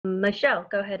Michelle,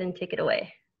 go ahead and take it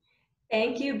away.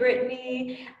 Thank you,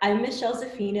 Brittany. I'm Michelle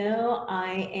Zaffino.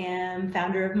 I am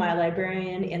founder of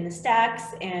MyLibrarian in the Stacks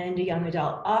and a young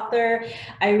adult author.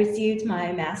 I received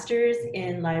my master's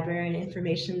in library and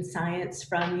information science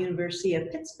from University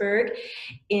of Pittsburgh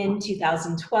in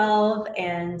 2012,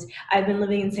 and I've been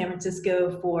living in San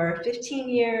Francisco for 15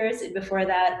 years. Before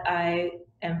that, I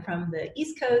am from the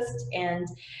East Coast, and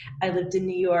I lived in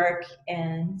New York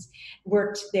and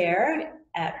worked there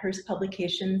at Hearst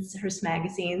Publications, Hearst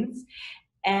Magazines.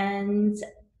 And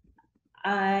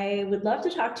I would love to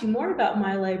talk to you more about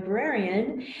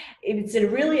MyLibrarian. It's a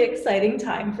really exciting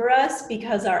time for us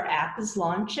because our app is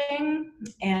launching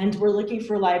and we're looking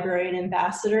for librarian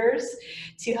ambassadors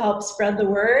to help spread the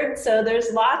word. So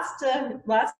there's lots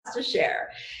to share.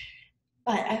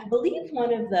 But I believe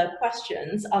one of the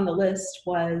questions on the list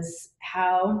was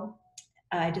how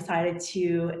I decided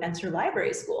to enter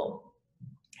library school.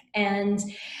 And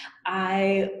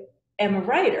I am a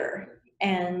writer,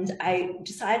 and I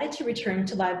decided to return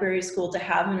to library school to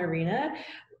have an arena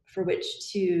for which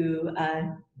to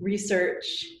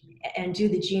research and do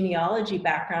the genealogy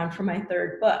background for my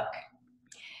third book.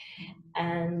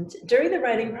 And during the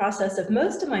writing process of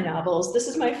most of my novels, this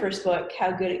is my first book,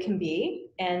 How Good It Can Be,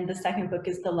 and the second book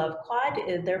is The Love Quad.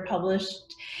 They're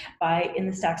published by In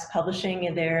the Stacks Publishing,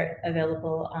 and they're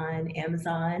available on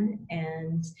Amazon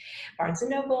and Barnes &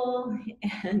 Noble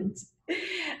and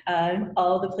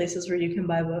all the places where you can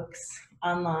buy books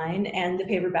online, and the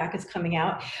paperback is coming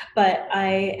out. But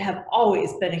I have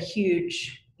always been a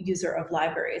huge user of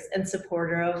libraries and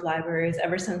supporter of libraries.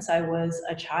 Ever since I was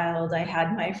a child, I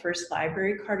had my first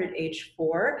library card at age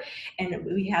 4, and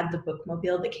we had the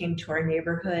bookmobile that came to our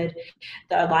neighborhood.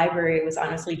 The library was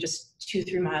honestly just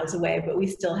 2-3 miles away, but we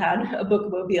still had a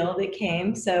bookmobile that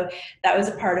came. So that was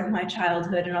a part of my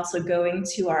childhood, and also going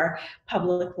to our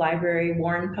public library,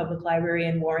 Warren Public Library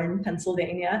in Warren,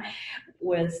 Pennsylvania,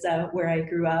 was where I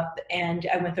grew up, and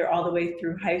I went there all the way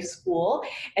through high school.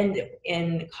 And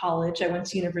in college, I went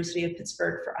to University of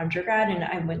Pittsburgh for undergrad, and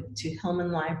I went to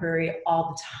Hillman Library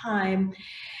all the time.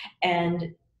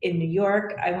 And in New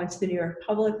York, I went to the New York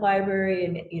Public Library,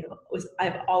 and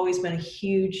I've always been a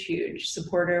huge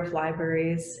supporter of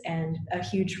libraries and a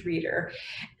huge reader.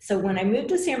 So when I moved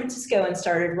to San Francisco and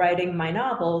started writing my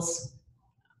novels,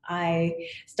 I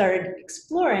started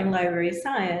exploring library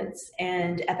science,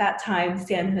 and at that time,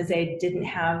 San Jose didn't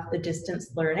have the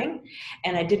distance learning,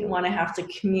 and I didn't want to have to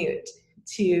commute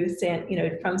to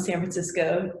from San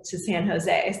Francisco to San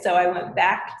Jose. So I went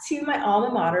back to my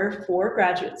alma mater for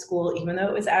graduate school, even though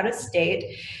it was out of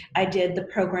state. I did the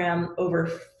program over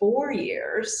 4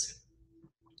 years.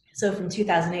 So from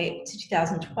 2008 to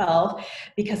 2012,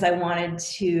 because I wanted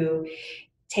to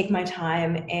take my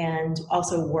time and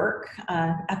also work.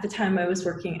 At the time, I was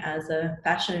working as a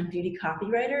fashion and beauty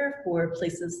copywriter for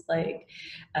places like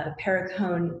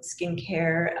Perricone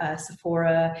Skincare,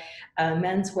 Sephora,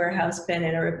 Men's Warehouse,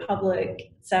 Banana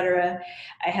Republic, etc.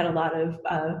 I had a lot of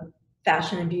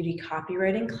fashion and beauty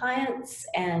copywriting clients,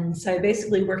 and so I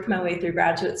basically worked my way through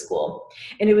graduate school.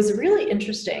 And it was really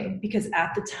interesting because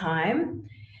at the time,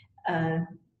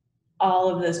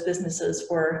 all of those businesses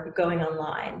were going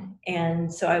online.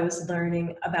 And so I was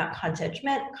learning about content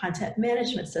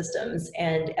management systems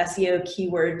and SEO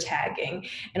keyword tagging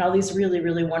and all these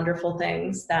really wonderful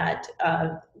things that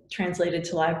translated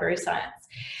to library science.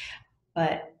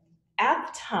 But at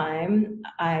the time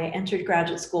I entered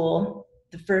graduate school,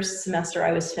 the first semester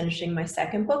I was finishing my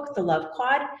second book, The Love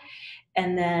Quad.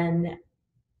 And then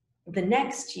the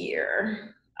next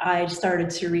year, I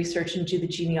started to research and do the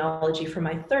genealogy for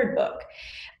my third book,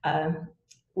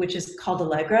 which is called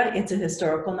Allegra. It's a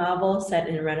historical novel set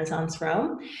in Renaissance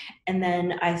Rome. And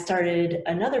then I started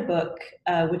another book,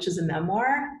 which is a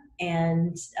memoir,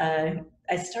 and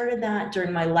I started that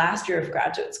during my last year of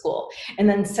graduate school. And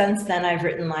then since then, I've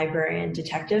written Librarian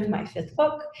Detective, my 5th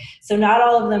book. So not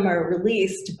all of them are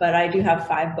released, but I do have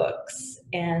 5 books,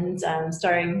 and I'm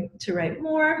starting to write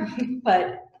more,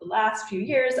 but the last few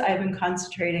years, I've been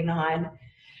concentrating on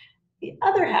the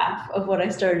other half of what I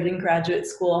started in graduate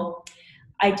school.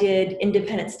 I did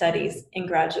independent studies in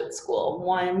graduate school.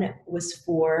 One was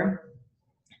for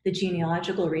the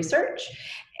genealogical research,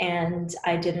 and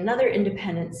I did another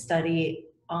independent study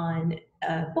on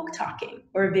book talking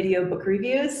or video book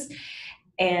reviews.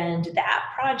 And that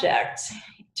project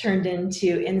turned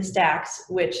into In the Stacks,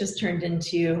 which has turned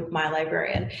into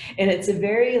MyLibrarian. And it's a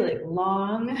very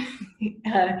long,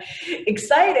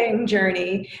 exciting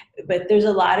journey, but there's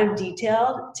a lot of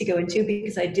detail to go into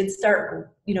because I did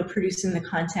start producing the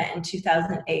content in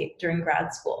 2008 during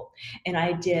grad school. And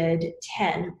I did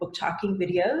 10 book talking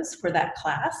videos for that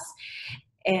class.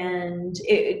 And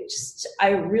I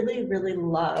really, really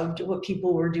loved what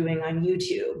people were doing on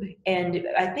YouTube. And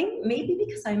I think maybe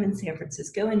because I'm in San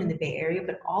Francisco and in the Bay Area,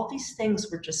 but all these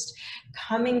things were just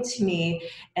coming to me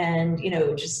and,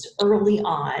 just early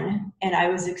on. And I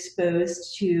was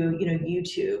exposed to,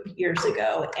 YouTube years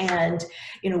ago and,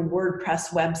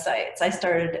 WordPress websites. I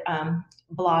started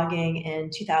blogging in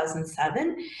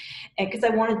 2007 because I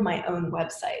wanted my own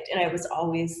website, and I was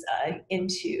always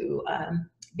into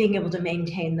being able to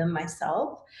maintain them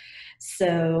myself.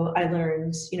 So I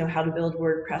learned, how to build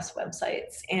WordPress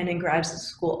websites, and in graduate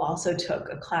school also took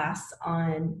a class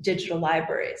on digital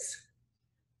libraries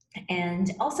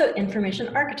and also information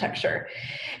architecture.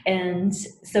 And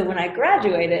so when I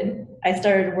graduated, I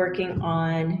started working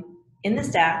on In the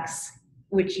Stacks,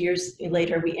 which years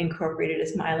later we incorporated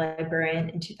as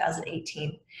MyLibrarian in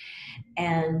 2018.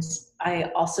 And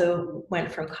I also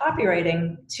went from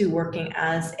copywriting to working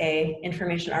as a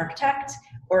information architect,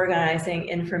 organizing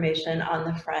information on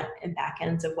the front and back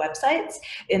ends of websites,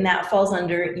 and that falls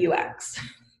under UX.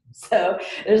 So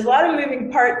there's a lot of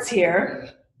moving parts here.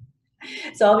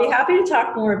 So I'll be happy to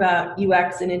talk more about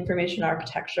UX and information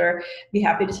architecture, be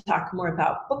happy to talk more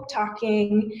about book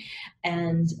talking,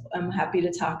 and I'm happy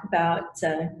to talk about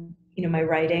my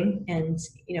writing and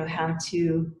how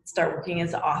to start working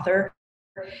as an author.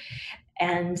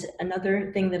 And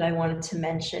another thing that I wanted to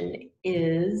mention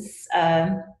is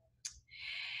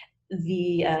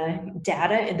the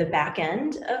data in the back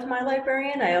end of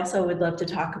MyLibrarian. I also would love to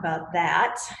talk about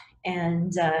that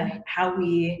and how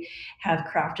we have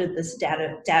crafted this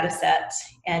data set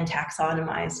and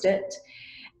taxonomized it,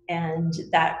 and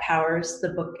that powers the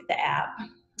book, the app.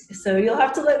 So you'll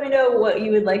have to let me know what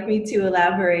you would like me to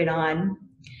elaborate on.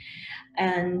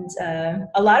 And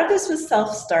a lot of this was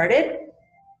self-started,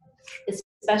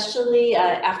 especially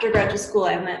after graduate school.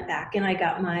 I went back and I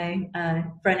got my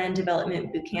front-end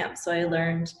development bootcamp. So I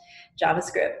learned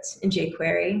JavaScript and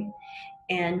jQuery,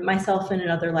 and myself and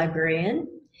another librarian,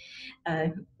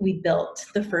 we built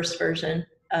the first version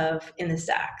of In the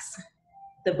Stacks,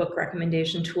 the book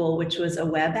recommendation tool, which was a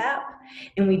web app,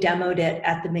 and we demoed it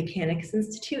at the Mechanics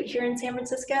Institute here in San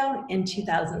Francisco in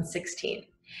 2016.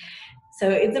 So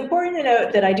it's important to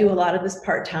note that I do a lot of this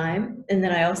part-time, and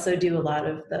then I also do a lot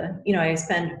of the, I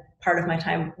spend part of my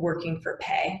time working for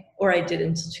pay, or I did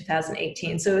until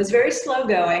 2018. So it was very slow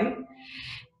going,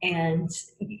 and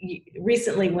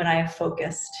recently when I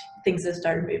focused, things have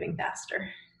started moving faster.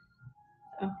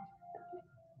 So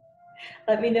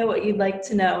let me know what you'd like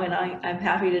to know, and I'm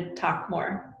happy to talk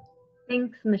more.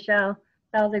 Thanks, Michelle.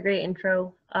 That was a great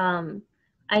intro.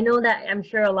 I know that I'm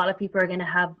sure a lot of people are going to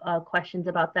have questions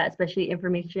about that, especially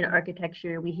information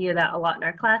architecture. We hear that a lot in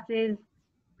our classes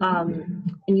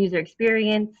and user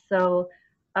experience. So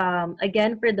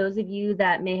again, for those of you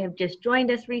that may have just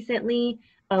joined us recently,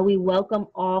 we welcome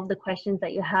all of the questions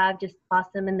that you have. Just toss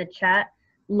them in the chat.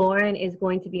 Lauren is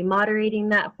going to be moderating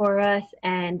that for us.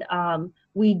 And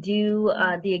we do,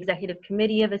 the executive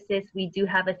committee of ASIS, we do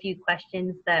have a few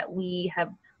questions that we have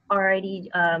already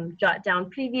jot down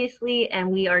previously, and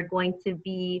we are going to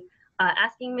be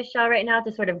asking Michelle right now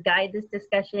to sort of guide this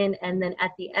discussion, and then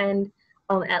at the end,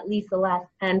 at least the last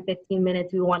 10-15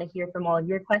 minutes, we want to hear from all of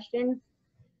your questions.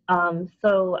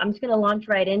 So I'm just going to launch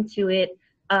right into it.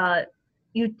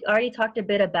 You already talked a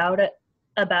bit about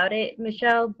it,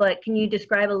 Michelle, but can you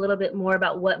describe a little bit more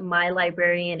about what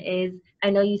MyLibrarian is? I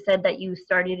know you said that you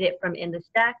started it from In the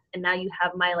Stacks, and now you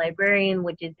have MyLibrarian,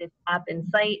 which is this app and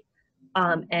site,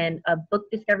 and a book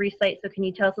discovery site. So can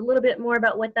you tell us a little bit more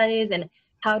about what that is, and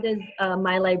how does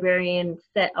MyLibrarian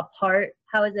set apart?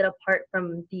 How is it apart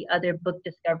from the other book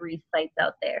discovery sites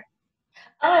out there?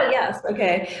 Oh, yes.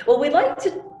 Okay. Well, we like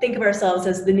to think of ourselves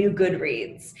as the new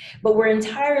Goodreads, but we're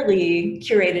entirely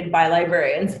curated by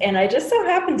librarians. And I just so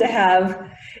happen to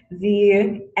have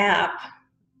the app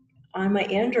on my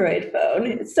Android phone.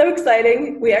 It's so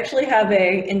exciting. We actually have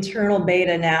a internal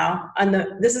beta now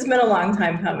this has been a long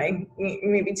time coming,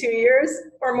 maybe 2 years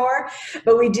or more,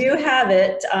 but we do have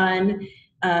it on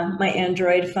my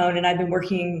Android phone, and I've been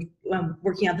working on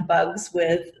the bugs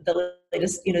with the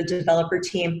latest, developer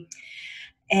team.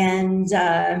 And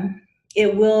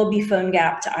it will be phone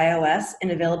gapped to iOS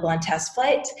and available on test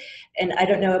flight. And I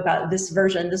don't know about this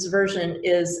version. This version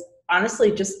is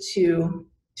honestly just to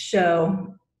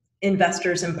show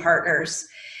investors and partners,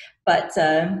 but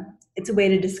it's a way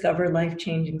to discover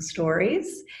life-changing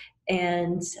stories.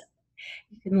 And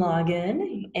You can log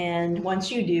in, and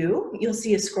once you do, you'll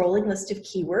see a scrolling list of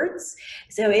keywords.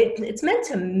 So it's meant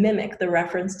to mimic the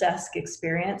reference desk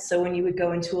experience. So when you would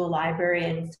go into a library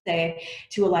and say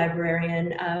to a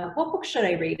librarian, what book should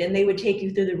I read? And they would take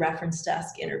you through the reference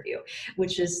desk interview,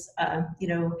 which is,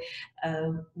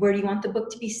 where do you want the book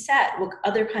to be set? What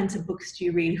other kinds of books do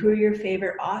you read? Who are your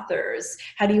favorite authors?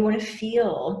 How do you want to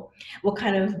feel? What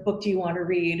kind of book do you want to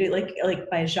read? Like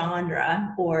by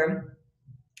genre, or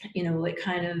what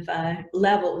kind of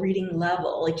reading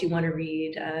level, like do you want to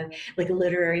read like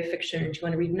literary fiction, or do you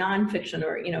want to read nonfiction,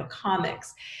 or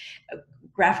comics,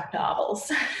 graphic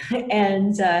novels?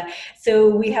 And so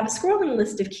we have a scrolling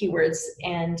list of keywords,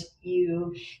 and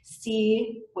you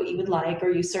see what you would like,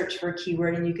 or you search for a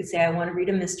keyword, and you could say, I want to read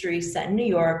a mystery set in New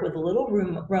York with a little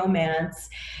romance,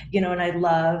 and I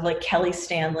love like Kelly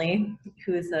Stanley,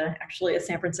 who is actually a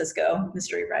San Francisco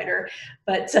mystery writer,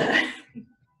 but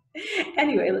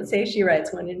anyway, let's say she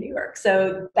writes one in New York.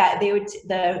 So that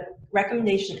the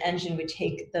recommendation engine would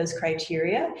take those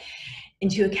criteria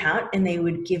into account, and they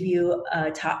would give you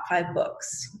top 5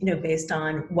 books, based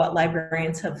on what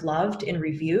librarians have loved and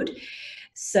reviewed.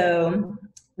 So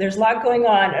there's a lot going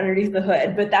on underneath the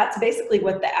hood, but that's basically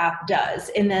what the app does.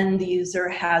 And then the user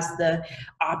has the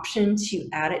option to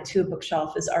add it to a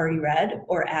bookshelf as already read,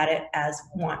 or add it as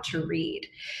want to read.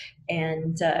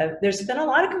 And there's been a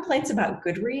lot of complaints about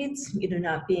Goodreads,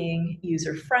 not being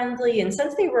user-friendly. And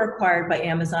since they were acquired by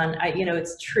Amazon,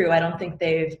 it's true, I don't think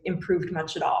they've improved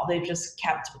much at all. They've just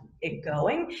kept it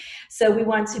going. So we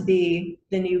want to be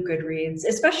the new Goodreads,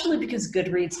 especially because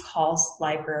Goodreads calls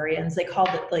librarians, they call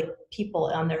it like people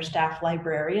on their staff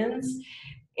librarians,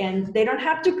 and they don't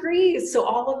have degrees. So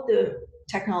all of the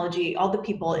technology, all the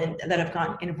people that have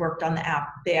gone and worked on the app,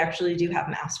 they actually do have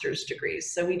master's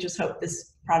degrees. So we just hope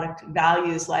this product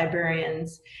values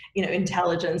librarians,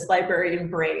 intelligence, librarian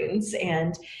brains,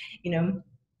 and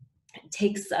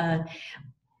takes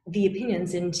the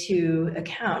opinions into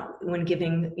account when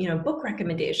giving book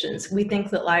recommendations. We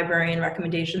think that librarian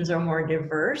recommendations are more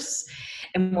diverse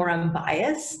and more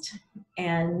unbiased,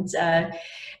 and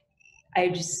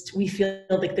we feel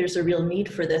like there's a real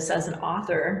need for this as an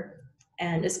author.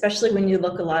 And especially when you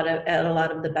look at a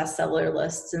lot of the bestseller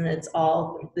lists, and it's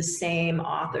all the same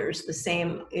authors, the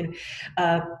same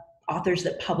authors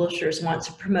that publishers want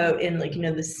to promote in,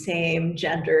 the same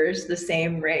genders, the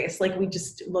same race. Like we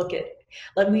just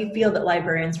we feel that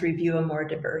librarians review a more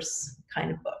diverse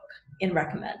kind of book and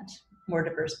recommend more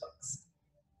diverse books.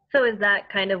 So is that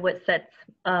kind of what sets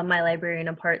MyLibrarian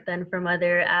apart then from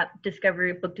other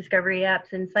book discovery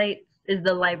apps and sites? Is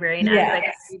the librarian aspect?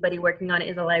 Yes. Everybody working on it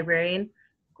is a librarian?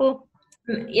 Cool.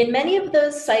 In many of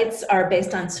those sites are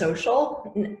based on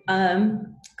social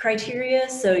criteria,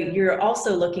 so you're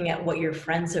also looking at what your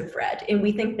friends have read, and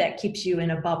we think that keeps you in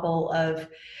a bubble of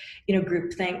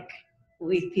groupthink.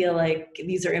 We feel like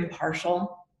these are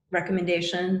impartial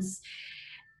recommendations,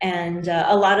 and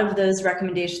a lot of those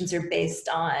recommendations are based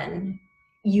on,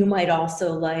 you might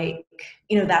also like,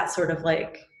 that sort of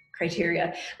like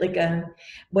criteria, like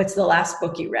what's the last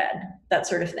book you read, that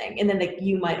sort of thing. And then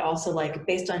you might also like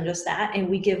based on just that, and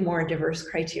we give more diverse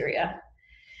criteria.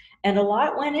 And a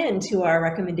lot went into our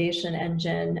recommendation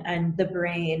engine and the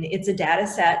brain. It's a data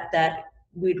set that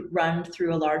we'd run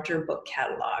through a larger book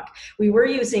catalog. We were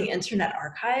using Internet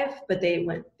Archive, but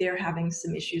they're having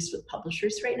some issues with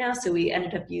publishers right now, so we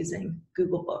ended up using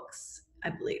Google Books, I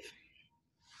believe.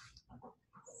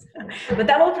 But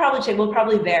that will probably change. Will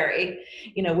probably vary,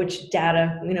 which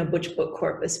data, which book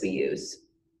corpus we use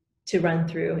to run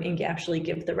through and actually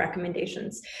give the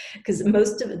recommendations. Because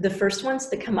most of the first ones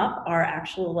that come up are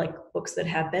actual like books that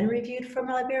have been reviewed from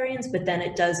librarians, but then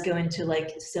it does go into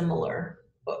like similar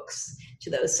books to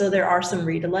those. So there are some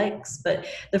read-alikes, but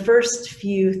the first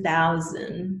few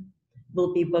thousand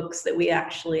will be books that we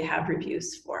actually have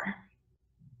reviews for.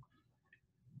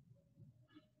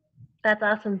 That's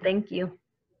awesome. Thank you.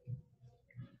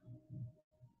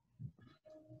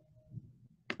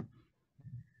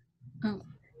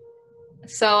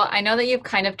 So I know that you've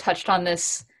kind of touched on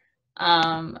this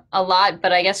a lot,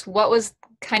 but I guess what was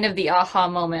kind of the aha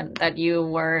moment that you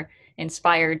were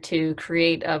inspired to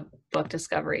create a book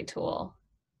discovery tool?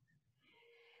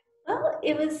 Well,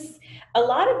 it was a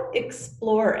lot of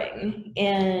exploring,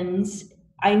 and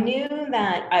I knew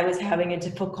that I was having a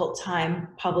difficult time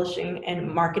publishing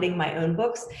and marketing my own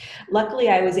books. Luckily,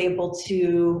 I was able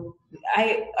to,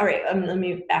 let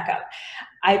me back up.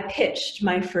 I pitched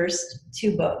my first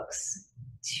 2 books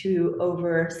to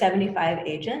over 75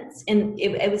 agents. And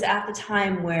it was at the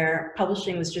time where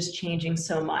publishing was just changing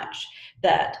so much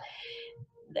that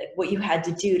what you had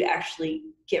to do to actually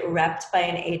get repped by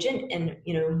an agent and,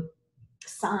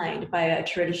 signed by a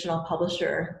traditional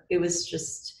publisher, it was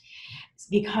just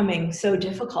becoming so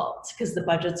difficult because the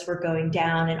budgets were going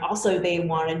down, and also they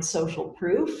wanted social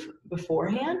proof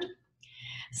beforehand.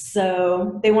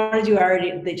 So they wanted to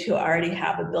already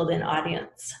have a built-in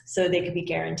audience so they could be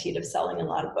guaranteed of selling a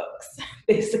lot of books,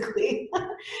 basically.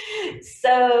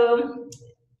 So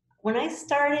when I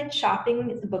started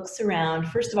shopping the books around,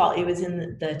 first of all, it was in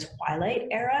the Twilight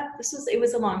era. It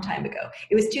was a long time ago.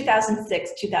 It was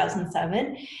 2006,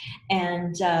 2007.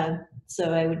 And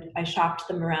so I shopped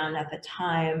them around at the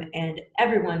time, and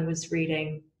everyone was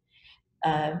reading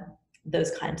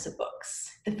those kinds of books,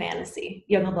 the fantasy,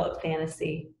 young adult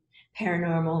fantasy,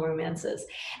 paranormal romances.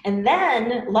 And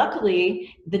then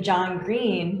luckily the John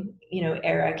Green,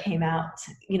 era came out,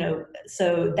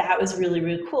 so that was really,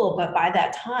 really cool. But by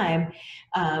that time,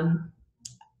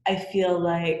 I feel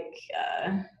like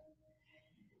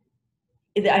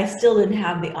I still didn't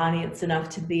have the audience enough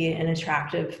to be an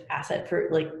attractive asset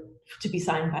to be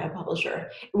signed by a publisher,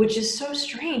 which is so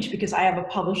strange because I have a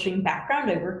publishing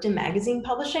background. I worked in magazine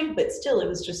publishing, but still it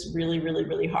was just really, really,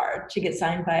 really hard to get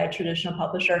signed by a traditional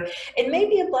publisher. It may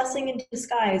be a blessing in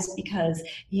disguise because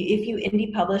if you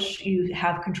indie publish, you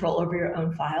have control over your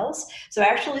own files. So I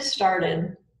actually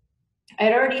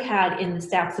I'd already had in the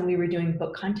stacks and we were doing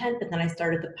book content, but then I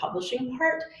started the publishing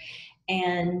part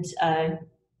and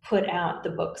put out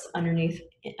the books underneath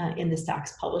in the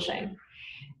stacks publishing.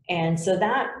 And so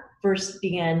that first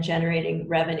began generating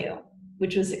revenue,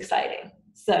 which was exciting.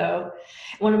 So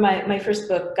one of my first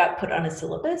book got put on a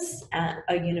syllabus at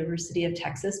a University of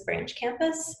Texas branch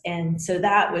campus. And so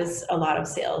that was a lot of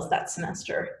sales that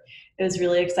semester. It was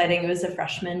really exciting. It was a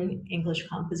freshman English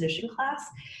composition class.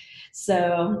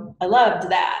 So I loved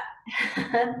that.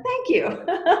 Thank you.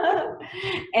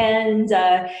 And,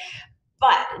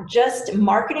 but just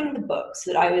marketing the books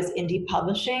that I was indie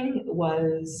publishing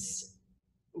was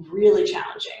really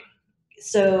challenging.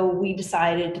 So we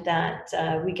decided that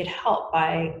we could help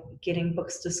by getting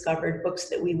books discovered, books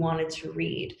that we wanted to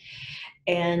read.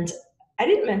 And I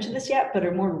didn't mention this yet, but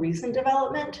a more recent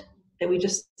development that we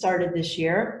just started this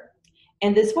year,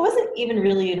 and this wasn't even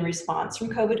really in response to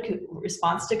COVID,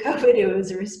 it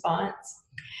was a response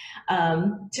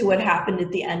to what happened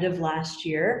at the end of last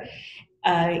year.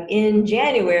 In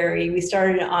January, we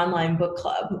started an online book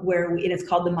club and it's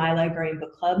called the MyLibrarian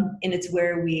Book Club, and it's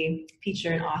where we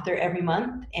feature an author every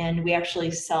month, and we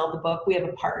actually sell the book. We have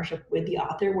a partnership with the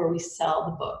author where we sell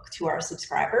the book to our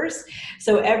subscribers.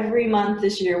 So every month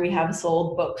this year, we have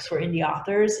sold books for indie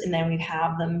authors, and then we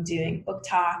have them doing book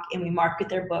talk, and we market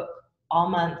their book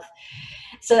all month.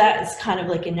 So that is kind of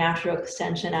like a natural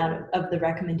extension out of the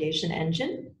recommendation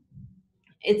engine.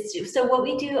 So what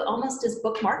we do almost is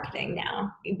book marketing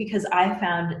now, because I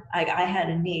found I had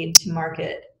a need to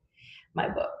market my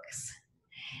books.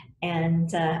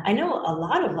 And I know a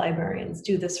lot of librarians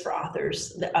do this for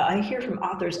authors. I hear from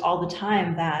authors all the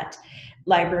time that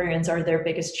librarians are their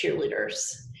biggest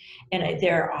cheerleaders. And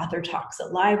there are author talks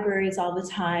at libraries all the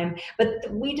time. But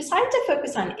we decided to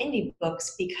focus on indie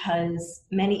books because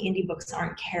many indie books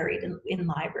aren't carried in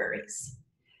libraries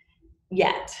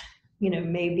yet.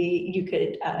 Maybe you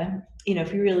could,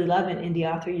 if you really love an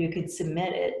indie author, you could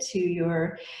submit it to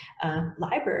your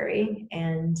library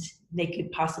and they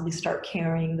could possibly start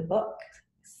carrying the book.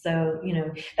 So,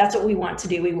 that's what we want to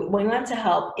do. We want to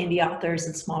help indie authors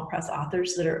and small press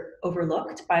authors that are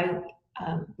overlooked by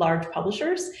large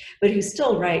publishers, but who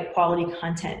still write quality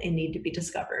content and need to be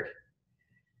discovered.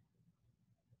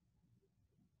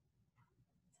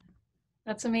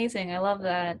 That's amazing. I love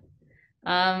that.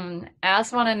 I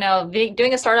also want to know,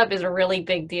 doing a startup is a really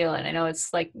big deal, and I know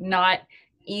it's like not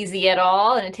easy at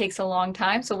all, and it takes a long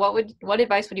time. So what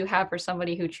advice would you have for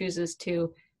somebody who chooses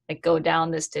to go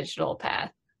down this digital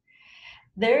path?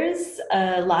 There's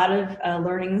a lot of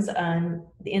learnings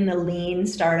in the lean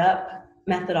startup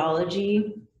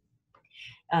methodology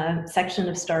section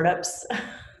of startups.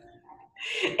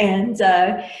 And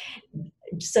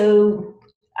so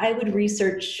I would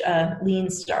research lean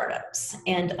startups,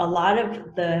 and a lot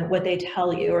of what they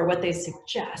tell you or what they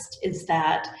suggest is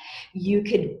that you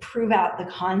could prove out the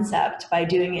concept by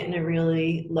doing it in a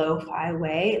really low-fi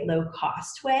way,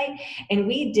 low-cost way. And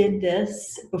we did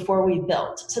this before we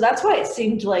built. So that's why it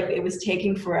seemed like it was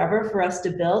taking forever for us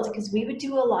to build, because we would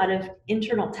do a lot of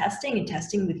internal testing and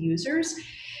testing with users.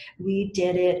 We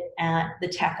did it at the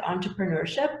Tech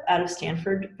Entrepreneurship out of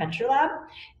Stanford Venture Lab.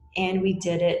 And we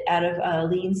did it out of a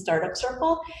Lean Startup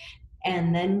Circle.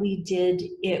 And then we did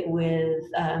it with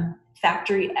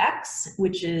Factory X,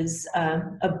 which is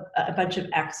a bunch of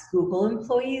ex-Google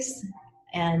employees.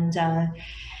 And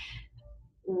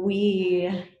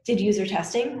we did user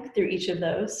testing through each of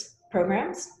those.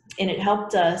 programs, and it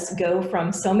helped us go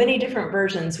from so many different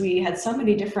versions. We had so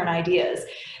many different ideas.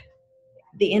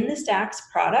 The In the Stacks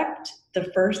product,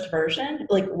 the first version,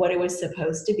 like what it was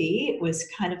supposed to be, was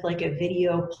kind of like a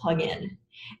video plugin.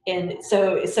 And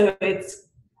so it's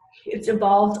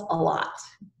evolved a lot,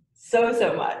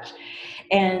 so much.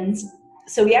 And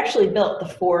so we actually built the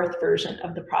 4th version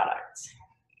of the product.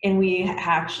 And we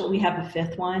have a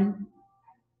 5th one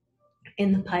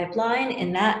in the pipeline,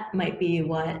 and that might be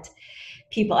what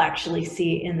people actually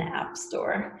see in the App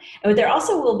Store. And there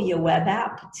also will be a web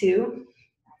app too.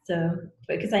 So,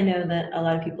 because I know that a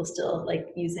lot of people still like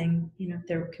using,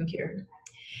 their computer.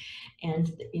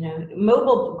 And,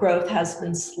 mobile growth has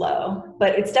been slow,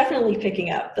 but it's definitely picking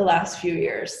up the last few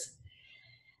years.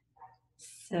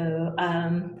 So, I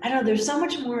don't know, there's so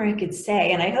much more I could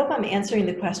say, and I hope I'm answering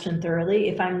the question thoroughly.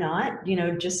 If I'm not,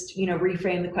 just,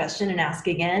 reframe the question and ask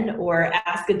again, or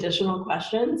ask additional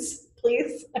questions,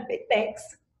 please. Okay, thanks.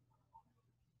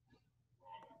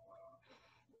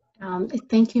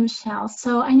 Thank you, Michelle.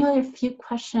 So I know there are a few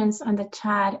questions on the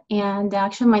chat, and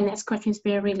actually my next question is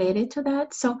very related to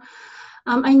that. So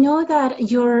I know that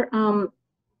your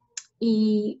In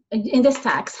the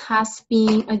Stacks has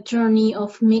been a journey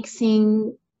of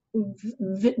mixing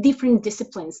different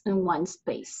disciplines in one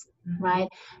space, right?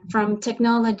 From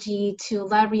technology to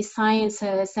library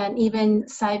sciences and even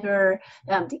cyber,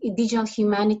 digital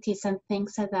humanities and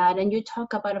things like that. And you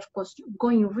talk about, of course,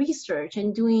 going research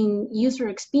and doing user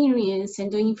experience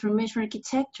and doing information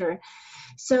architecture.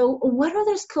 So what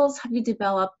other skills have you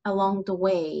developed along the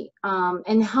way?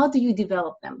 And how do you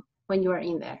develop them when you are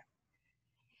in there?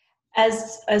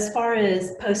 As far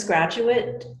as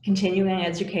postgraduate continuing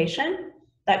education,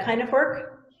 that kind of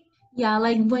work? Yeah,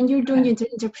 like when you're doing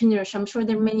entrepreneurship, I'm sure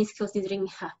there are many skills you didn't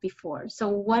have before. So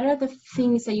what are the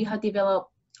things that you have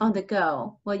developed on the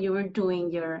go while you were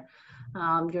doing your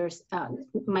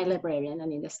MyLibrarian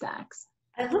and In the Stacks?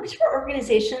 I looked for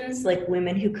organizations like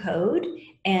Women Who Code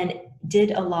and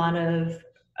did a lot of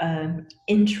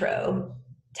intro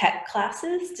tech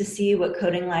classes to see what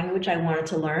coding language I wanted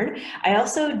to learn. I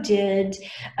also did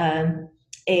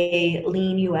a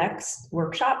Lean UX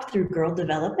workshop through Girl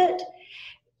Develop It.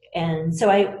 And so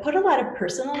I put a lot of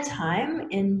personal time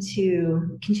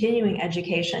into continuing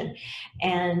education.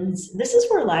 And this is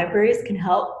where libraries can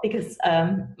help, because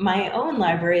my own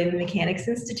library, the Mechanics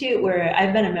Institute, where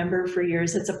I've been a member for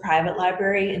years, it's a private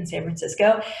library in San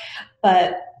Francisco,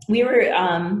 but we were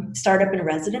startup in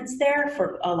residence there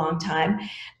for a long time,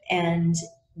 and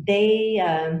they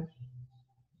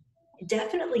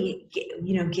definitely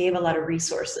gave a lot of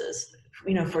resources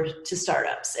to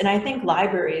startups. And I think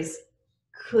libraries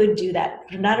could do that,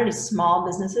 not only small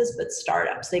businesses, but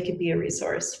startups. They could be a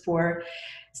resource for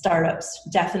startups,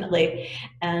 definitely.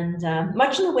 And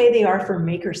much in the way they are for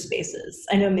makerspaces.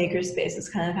 I know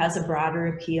makerspaces kind of has a broader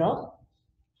appeal,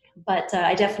 but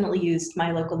I definitely used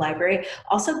my local library.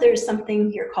 Also, there's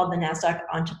something here called the NASDAQ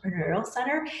Entrepreneurial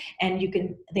Center, and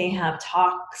they have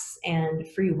talks and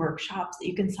free workshops that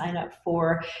you can sign up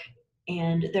for.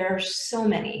 And there are so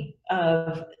many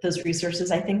of those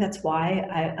resources. I think that's why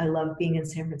I love being in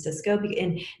San Francisco.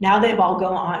 And now they've all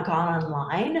gone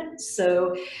online.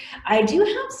 So I do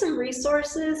have some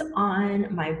resources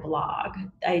on my blog.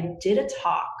 I did a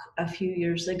talk a few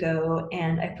years ago,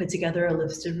 and I put together a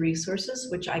list of resources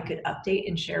which I could update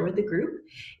and share with the group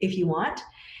if you want.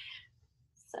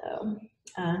 So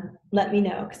let me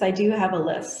know, because I do have a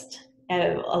list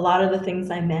of a lot of the things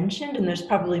I mentioned, and there's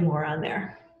probably more on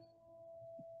there.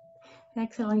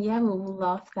 Excellent. Yeah, we will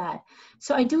love that.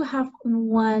 So I do have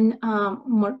one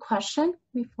more question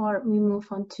before we move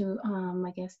on to,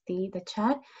 I guess, the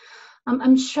chat.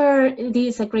 I'm sure it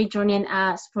is a great journey, and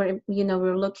as for,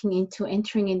 we're looking into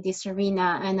entering in this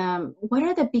arena. And what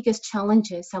are the biggest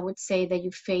challenges, I would say, that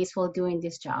you face while doing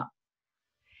this job?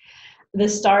 The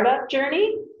startup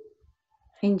journey?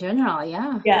 In general,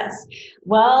 yeah. Yes.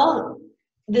 Well,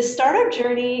 the startup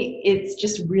journey, it's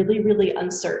just really, really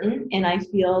uncertain. And I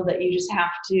feel that you just have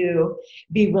to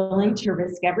be willing to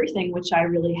risk everything, which I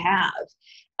really have.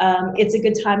 It's a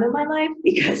good time in my life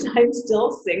because I'm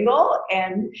still single,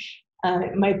 and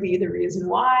it might be the reason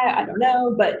why, I don't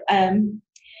know. But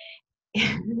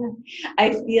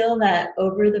I feel that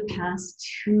over the past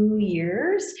 2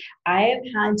 years, I have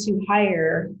had to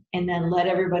hire and then let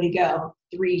everybody go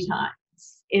 3 times.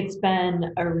 It's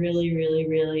been a really, really,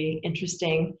 really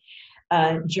interesting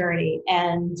journey.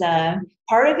 And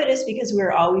part of it is because we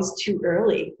were always too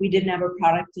early. We didn't have a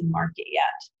product in market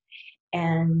yet.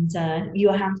 And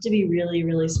you'll have to be really,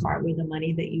 really smart with the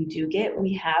money that you do get.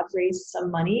 We have raised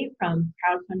some money from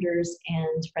crowdfunders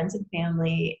and friends and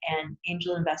family and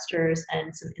angel investors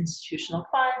and some institutional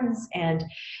funds. And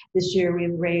this year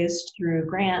we've raised through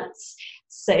grants.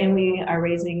 So, and we are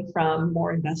raising from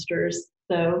more investors.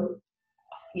 So,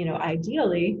 you know,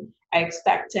 ideally, I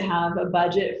expect to have a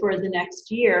budget for the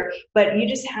next year, but you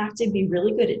just have to be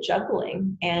really good at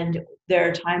juggling. And there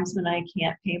are times when I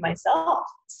can't pay myself.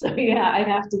 So yeah, I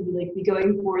have to be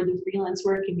going for the freelance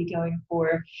work and be going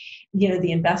for, you know,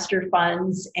 the investor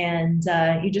funds. And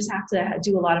you just have to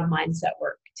do a lot of mindset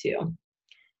work too.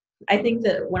 I think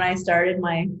that when I started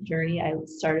my journey, I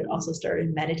also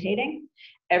started meditating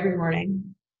every morning.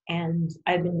 And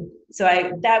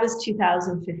that was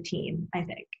 2015, I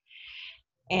think.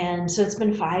 And so it's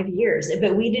been 5 years,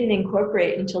 but we didn't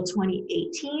incorporate until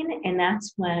 2018. And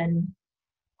that's when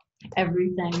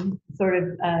everything sort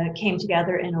of came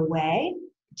together in a way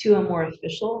to a more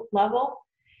official level.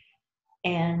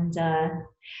 And,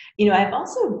 you know, I've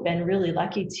also been really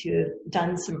lucky to have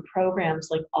done some programs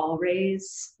like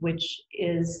AllRaise, which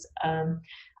is a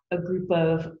group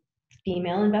of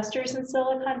female investors in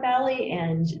Silicon Valley.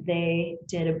 And they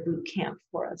did a boot camp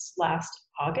for us last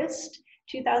August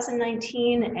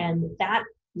 2019, and that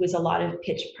was a lot of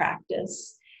pitch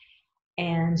practice.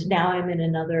 And now I'm in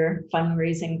another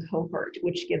fundraising cohort,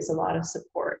 which gives a lot of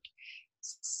support.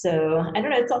 So I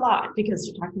don't know, it's a lot because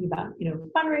you're talking about, you know,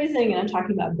 fundraising, and I'm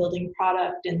talking about building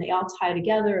product, and they all tie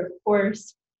together, of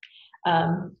course.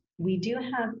 We do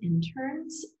have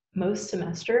interns most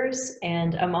semesters,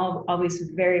 and I'm always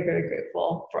very, very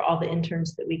grateful for all the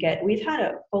interns that we get. We've had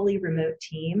a fully remote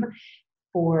team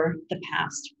for the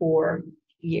past 4.5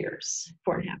 years.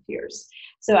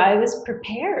 So I was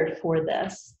prepared for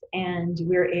this, and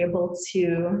we were able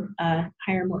to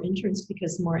hire more interns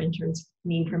because more interns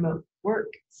need remote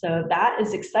work. So that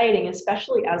is exciting,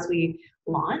 especially as we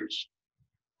launch.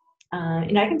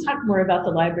 And I can talk more about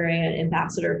the Librarian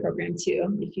Ambassador Program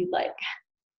too, if you'd like.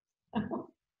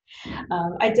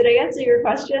 Did I answer your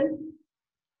question?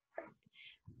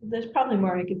 There's probably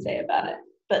more I could say about it,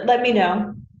 but let me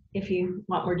know if you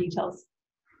want more details.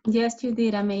 Yes, you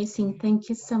did. Amazing. Thank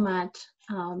you so much,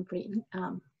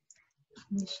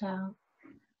 Michelle.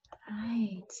 All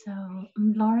right. So,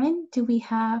 Lauren,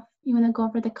 you want to go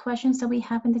over the questions that we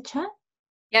have in the chat?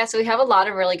 Yeah, so we have a lot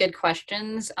of really good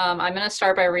questions. I'm going to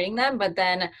start by reading them, but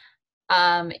then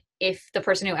if the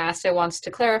person who asked it wants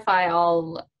to clarify,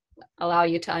 I'll allow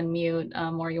you to unmute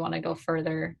or you want to go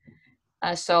further.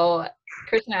 So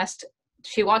Kristen asked,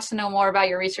 she wants to know more about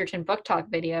your research and book talk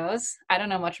videos. I don't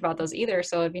know much about those either,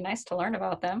 so it'd be nice to learn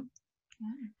about them.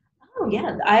 Oh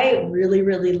yeah, I really,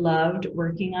 really loved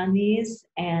working on these.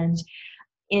 And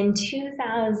in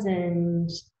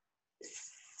 2000,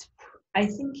 I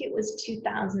think it was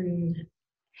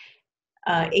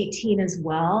 2018 as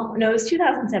well. No, it was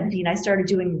 2017. I started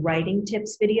doing writing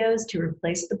tips videos to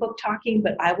replace the book talking,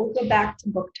 but I will go back to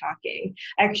book talking.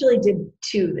 I actually did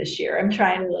 2 this year. I'm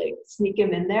trying to like sneak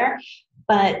them in there,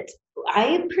 but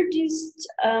I produced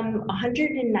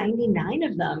 199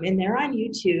 of them, and they're on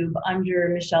YouTube under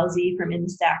Michelle Z from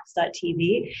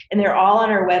InTheStacks.tv, and they're all on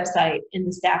our website,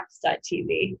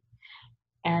 InTheStacks.tv.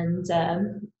 And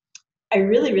I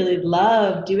really, really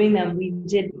love doing them.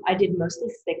 I did mostly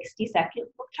 60-second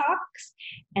book talks,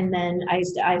 and then I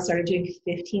started doing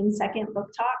 15-second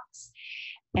book talks.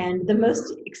 And the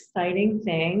most exciting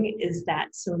thing is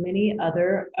that so many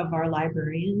other of our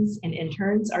librarians and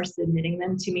interns are submitting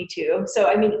them to me too. So,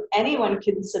 I mean, anyone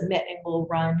can submit, and we'll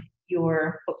run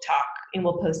your book talk, and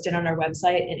we'll post it on our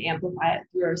website and amplify it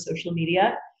through our social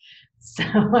media. So,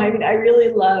 I mean, I really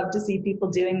love to see people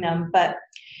doing them, but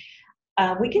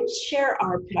we can share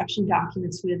our production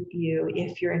documents with you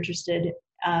if you're interested.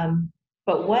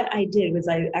 But what I did was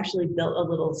I actually built a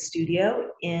little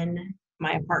studio in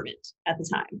my apartment at the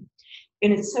time.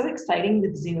 And it's so exciting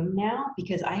with Zoom now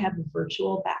because I have a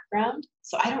virtual background,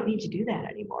 so I don't need to do that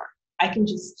anymore. I can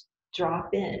just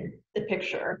drop in the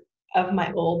picture of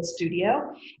my old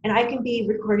studio, and I can be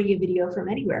recording a video from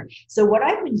anywhere. So what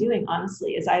I've been doing,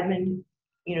 honestly, is I've been,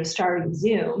 starting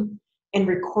Zoom and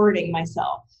recording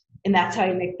myself. And that's how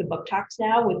I make the book talks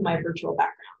now with my virtual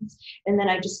backgrounds. And then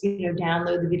I just,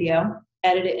 download the video,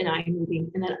 edit it in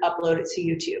iMovie, and then upload it to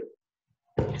YouTube.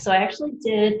 So I actually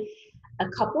did a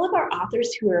couple of our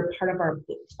authors who are part of our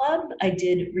book club. I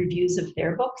did reviews of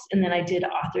their books, and then I did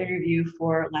author interview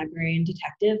for Librarian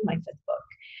Detective, my 5th book.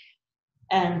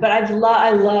 But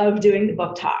I love doing the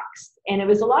book talks, and it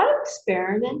was a lot of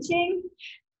experimenting.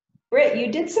 Britt,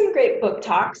 you did some great book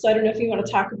talks, so I don't know if you want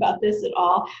to talk about this at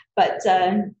all, but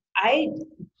I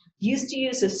used to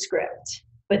use a script,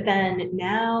 But then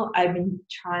now I've been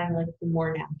trying like the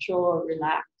more natural or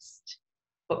relaxed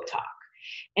book talk.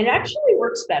 And it actually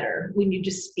works better when you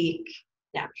just speak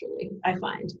naturally, I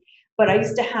find. But I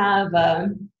used to have,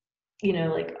 you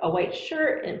know, like a white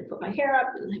shirt and put my hair up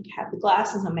and like have the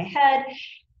glasses on my head.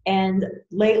 And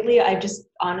lately I've just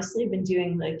honestly been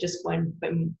doing like just when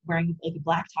I'm wearing like a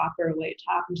black top or a white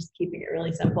top and just keeping it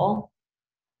really simple.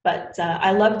 But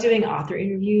I love doing author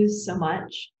interviews so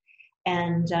much.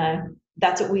 And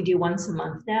that's what we do once a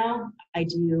month now. I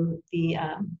do the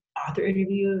author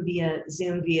interview via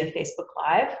Zoom, via Facebook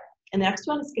Live. And the next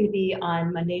one is going to be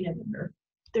on Monday, November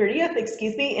 30th,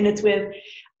 excuse me. And it's with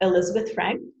Elizabeth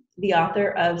Frank, the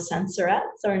author of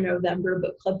Censorettes, our November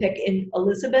book club pick. And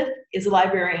Elizabeth is a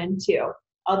librarian too,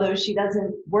 although she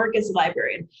doesn't work as a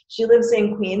librarian. She lives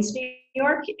in Queens, New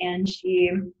York, and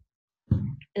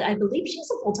I believe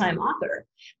she's a full-time author,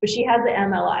 but she has the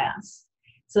MLIS.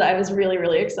 So I was really,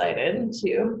 really excited to,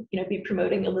 you know, be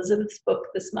promoting Elizabeth's book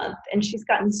this month. And she's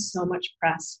gotten so much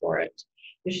press for it.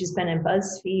 She's been in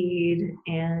BuzzFeed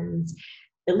and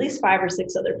at least 5 or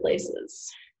 6 other places.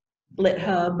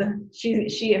 LitHub.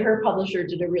 Her publisher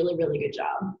did a really, really good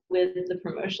job with the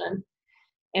promotion.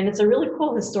 And it's a really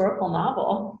cool historical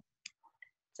novel.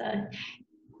 So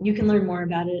you can learn more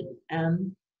about it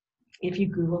if you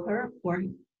Google her or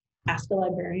ask a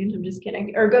librarian. I'm just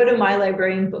kidding. Or go to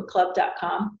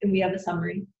mylibrarianbookclub.com and we have a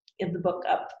summary of the book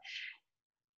up.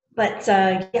 But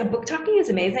yeah, book talking is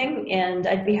amazing, and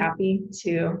I'd be happy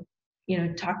to, you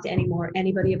know, talk to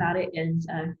anybody about it and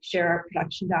share our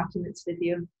production documents with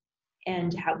you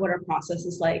and what our process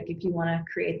is like if you want to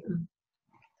create them.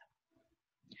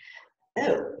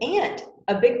 Oh, and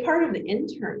a big part of the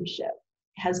internship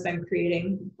has been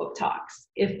creating book talks.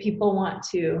 If people want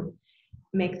to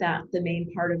make that the main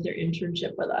part of their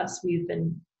internship with us, we've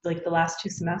been, like the last 2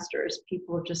 semesters,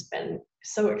 people have just been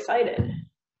so excited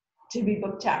to be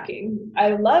book talking.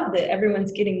 I love that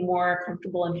everyone's getting more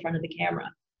comfortable in front of the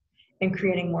camera and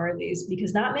creating more of these,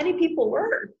 because not many people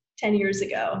were 10 years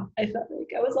ago. I felt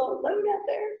like I was all alone out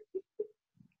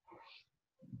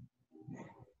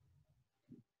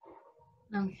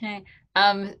there. Okay.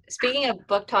 Speaking of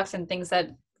book talks and things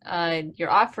that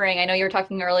you're offering, I know you were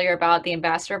talking earlier about the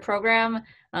ambassador program,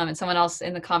 and someone else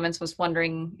in the comments was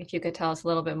wondering if you could tell us a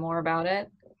little bit more about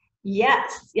it.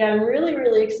 Yes, yeah, I'm really,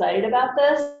 really excited about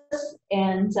this,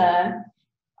 and I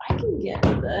can get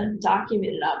the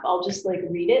document up. I'll just like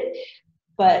read it.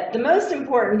 But the most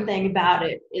important thing about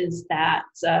it is that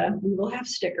we will have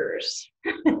stickers,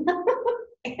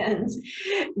 and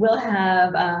we'll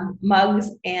have mugs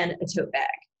and a tote bag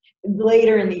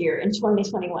later in the year in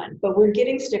 2021. But we're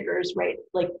getting stickers right,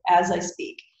 like as I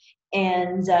speak,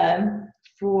 and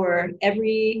for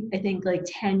every, I think, like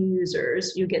 10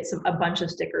 users, you get a bunch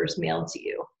of stickers mailed to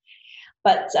you.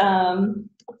 But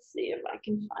let's see if I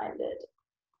can find it.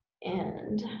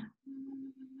 And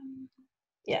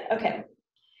yeah, okay.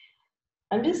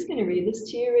 I'm just going to read this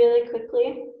to you really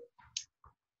quickly.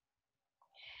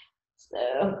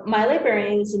 So,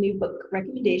 MyLibrarian is a new book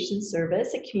recommendation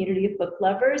service, a community of book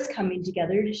lovers coming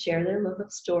together to share their love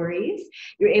of stories.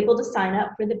 You're able to sign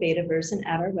up for the beta version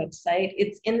at our website.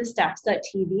 It's in the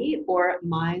stacks.tv or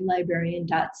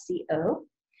mylibrarian.co.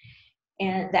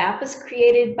 And the app is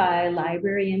created by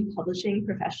library and publishing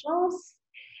professionals.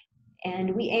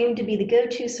 And we aim to be the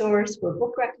go-to source for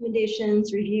book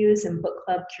recommendations, reviews, and book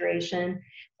club curation.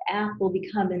 The app will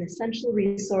become an essential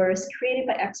resource created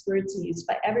by experts and used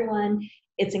by everyone.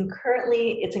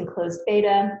 Currently it's in closed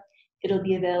beta. It'll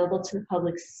be available to the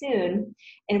public soon.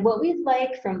 And what we'd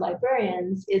like from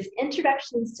librarians is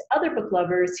introductions to other book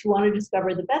lovers who want to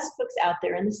discover the best books out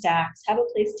there in the stacks, have a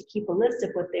place to keep a list of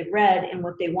what they've read and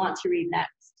what they want to read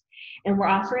next. And we're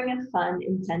offering a fun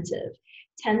incentive.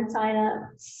 10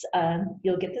 signups,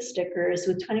 you'll get the stickers.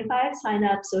 With 25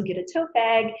 signups, you'll get a tote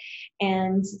bag,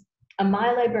 and a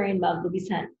MyLibrarian mug will be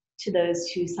sent to those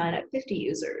who sign up 50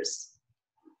 users.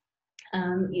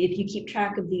 If you keep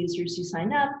track of the users who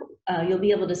sign up, you'll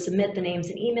be able to submit the names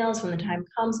and emails when the time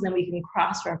comes, and then we can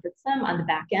cross-reference them on the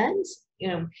back end, you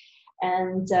know,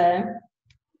 and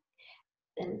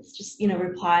it's just, you know,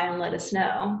 reply and let us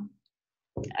know.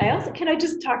 Can I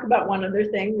just talk about one other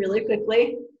thing really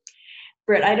quickly?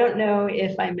 Britt, I don't know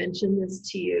if I mentioned this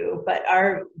to you, but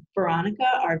Veronica,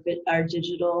 our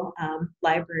digital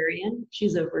librarian,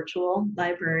 she's a virtual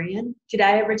librarian. Did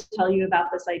I ever tell you about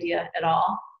this idea at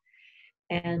all?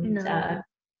 And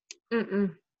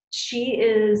No. She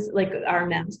is like our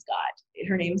mascot.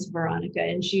 Her name's Veronica,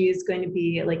 and she's going to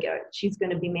be she's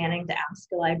going to be manning the Ask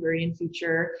a Librarian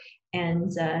feature and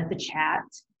the chat,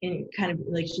 and kind of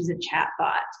like she's a chat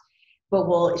bot.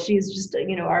 But she's just,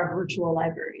 you know, our virtual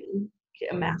librarian.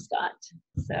 a mascot.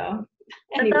 So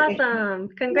That's anyway. awesome.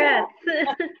 Congrats.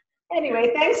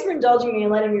 Anyway, thanks for indulging me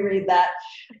and letting me read that.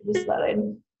 I just thought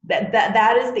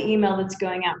that is the email that's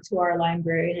going out to our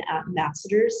librarian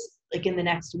ambassadors like in the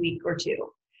next week or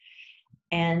two.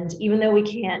 And even though we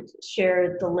can't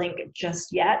share the link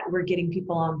just yet, we're getting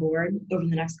people on board over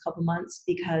the next couple months,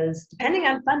 because depending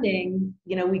on funding,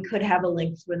 you know, we could have a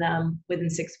link for them within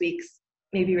 6 weeks,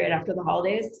 maybe right after the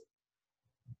holidays,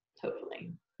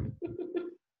 hopefully.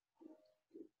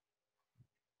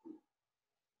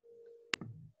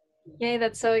 Yay,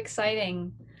 that's so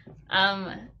exciting.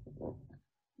 Can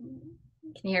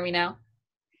you hear me now?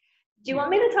 Do you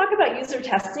want me to talk about user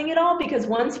testing at all? Because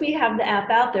once we have the app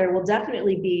out there, we'll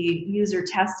definitely be user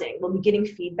testing. We'll be getting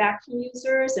feedback from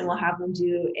users, and we'll have them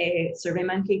do a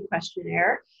SurveyMonkey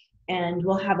questionnaire, and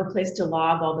we'll have a place to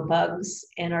log all the bugs,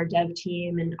 and our dev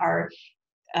team and our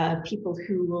people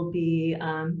who will be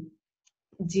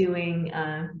doing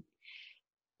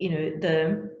you know,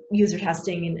 the user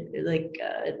testing and like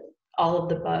all of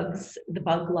the bugs, the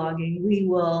bug logging, we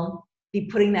will be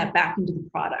putting that back into the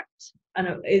product. And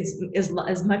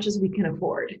as much as we can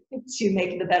afford to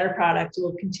make the better product,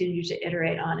 we'll continue to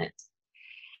iterate on it.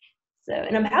 So,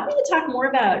 and I'm happy to talk more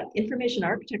about information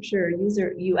architecture,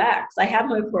 user UX. I have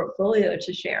my portfolio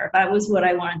to share. That was what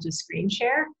I wanted to screen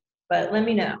share, but let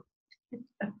me know.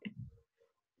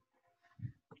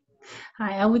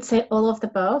 Hi, I would say all of the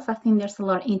above. I think there's a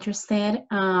lot interested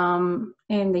in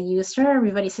the user.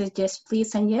 Everybody says yes,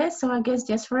 please, and yes. So I guess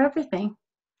yes for everything.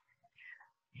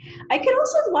 I could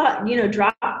also, you know,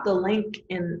 drop the link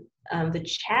in the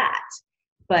chat,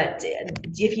 but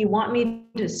if you want me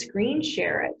to screen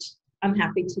share it, I'm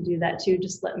happy to do that too.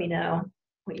 Just let me know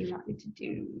what you want me to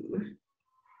do.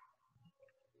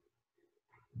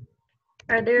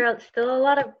 Are there still a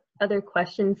lot of other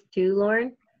questions too,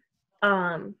 Lauren?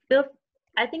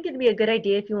 I think it'd be a good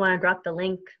idea if you want to drop the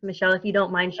link, Michelle, if you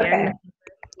don't mind sharing. Okay.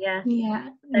 Yeah. Yeah.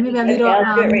 That'd Maybe a Okay, little.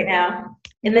 I'll do it right now.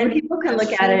 And then people can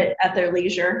look at it at their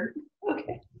leisure.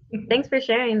 Okay. Thanks for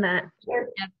sharing that. Sure.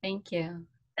 Yeah, thank you.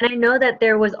 And I know that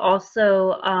there was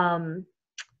also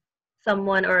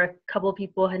someone or a couple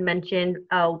people had mentioned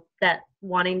that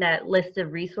wanting that list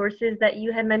of resources that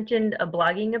you had mentioned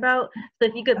blogging about. So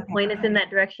if you could point us in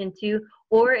that direction too,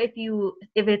 or if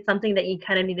it's something that you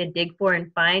kind of need to dig for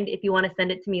and find, if you want to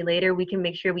send it to me later, we can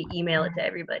make sure we email it to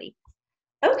everybody.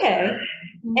 Okay.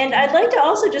 And I'd like to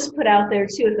also just put out there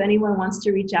too, if anyone wants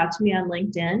to reach out to me on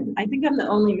LinkedIn. I think I'm the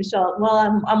only Michelle, well,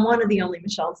 I'm one of the only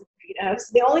Michelles, so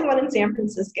the only one in San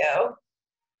Francisco.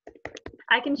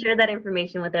 I can share that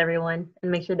information with everyone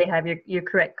and make sure they have your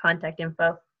correct contact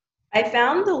info. I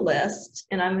found the list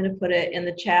and I'm going to put it in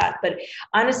the chat, but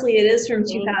honestly, it is from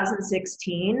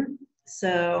 2016,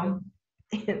 so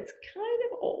it's kind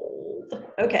of old.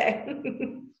 Okay.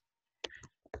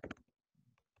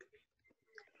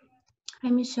 Hi,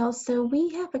 Michelle. So we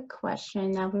have a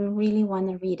question that we really want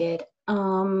to read it.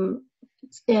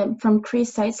 From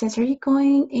Chris, it says, are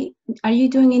you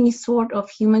doing any sort of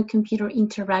human-computer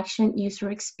interaction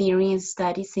user experience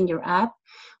studies in your app?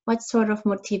 What sort of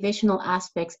motivational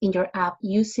aspects in your app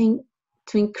using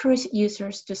to encourage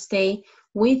users to stay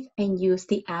with and use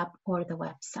the app or the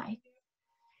website?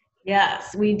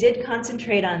 Yes, we did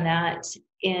concentrate on that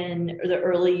in the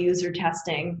early user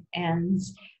testing, and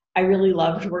I really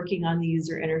loved working on the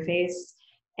user interface.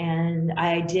 And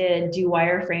I did do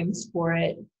wireframes for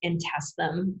it and test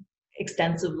them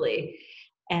extensively.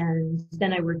 And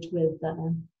then I worked with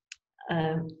an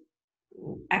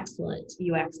excellent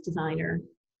UX designer.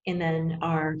 And then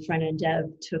our front-end dev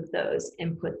took those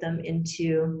and put them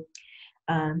into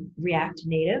React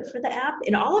Native for the app.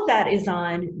 And all of that is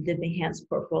on the Behance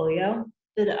portfolio,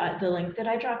 the link that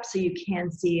I dropped. So you can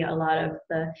see a lot of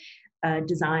the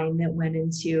design that went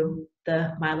into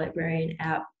the MyLibrarian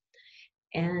app.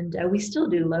 And we still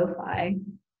do lo-fi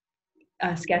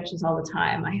sketches all the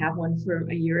time. I have one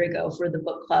from a year ago for the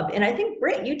book club. And I think,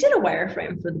 Britt, you did a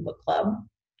wireframe for the book club.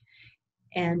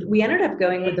 And we ended up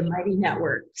going with the Mighty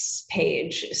Networks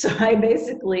page. So I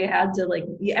basically had to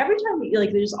every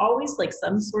time, there's always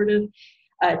some sort of,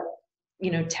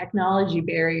 technology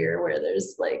barrier where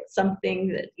there's something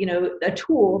that, a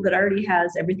tool that already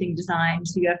has everything designed.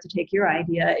 So you have to take your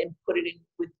idea and put it in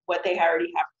with what they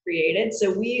already have created.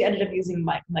 So we ended up using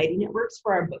Mighty Networks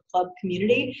for our book club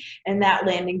community. And that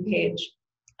landing page,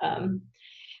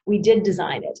 we did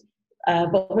design it.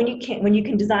 But when you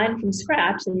can design from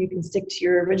scratch, then you can stick to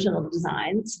your original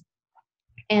designs.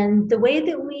 And the way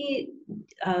that we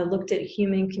looked at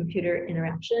human-computer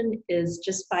interaction is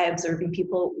just by observing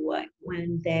people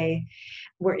when they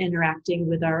were interacting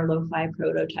with our lo-fi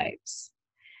prototypes.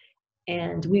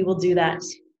 And we will do that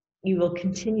you will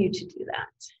continue to do that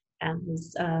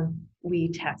as we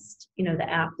test, the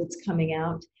app that's coming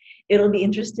out. It'll be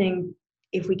interesting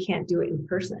if we can't do it in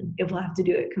person, if we'll have to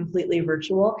do it completely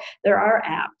virtual. There are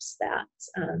apps that,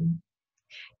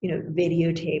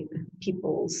 videotape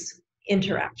people's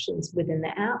interactions within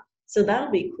the app. So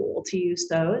that'll be cool to use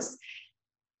those.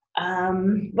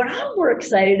 What I'm more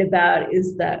excited about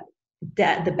is that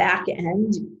the back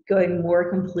end going more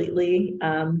completely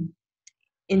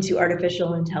into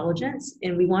artificial intelligence,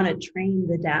 and we want to train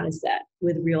the data set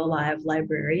with real live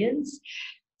librarians.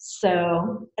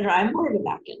 So I'm more of a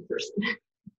back end person.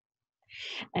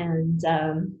 And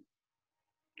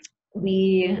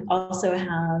we also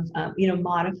have,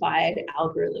 modified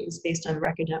algorithms based on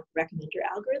recommender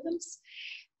algorithms.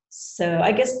 So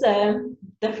I guess the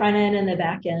front end and the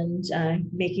back end,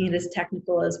 making it as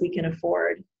technical as we can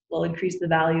afford, will increase the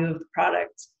value of the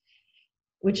product,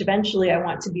 which eventually I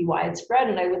want to be widespread,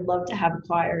 and I would love to have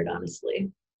acquired, honestly.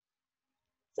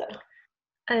 So.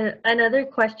 Another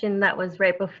question that was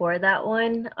right before that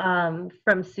one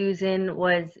from Susan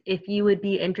was if you would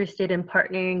be interested in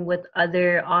partnering with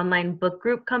other online book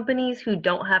group companies who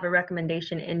don't have a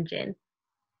recommendation engine.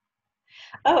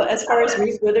 Oh, as far as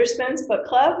Reese Witherspoon's book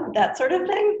club, that sort of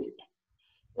thing?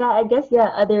 Yeah, I guess, yeah,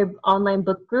 other online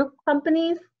book group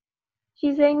companies,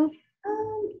 she's saying.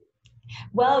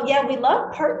 Well, yeah, we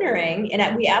love partnering,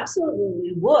 and we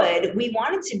absolutely would. We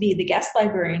wanted to be the guest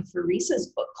librarian for Reese's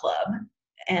book club,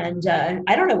 and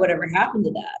I don't know whatever happened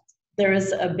to that. There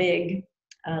was a big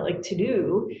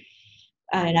to-do,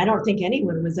 and I don't think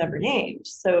anyone was ever named.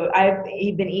 So I've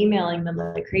been emailing them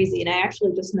like crazy, and I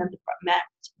actually just met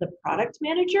the product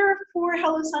manager for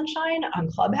Hello Sunshine on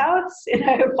Clubhouse, and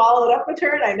I followed up with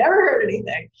her, and I never heard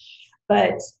anything.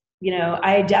 But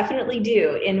I definitely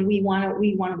do, and we want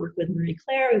to work with Marie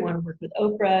Claire. We want to work with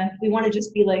Oprah. We want to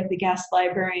just be like the guest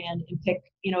librarian and pick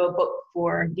a book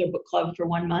for their book club for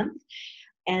 1 month.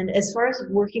 And as far as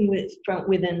working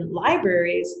within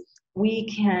libraries, we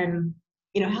can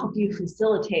help you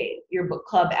facilitate your book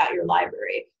club at your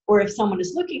library. Or if someone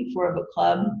is looking for a book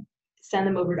club, send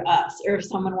them over to us. Or if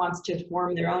someone wants to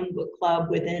form their own book club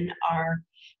within our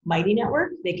Mighty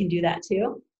Network, they can do that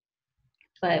too.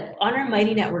 But on our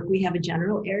Mighty Network, we have a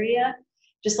general area,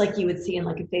 just like you would see in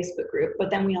like a Facebook group. But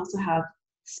then we also have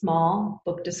small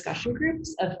book discussion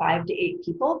groups of 5 to 8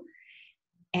 people.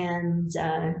 And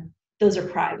those are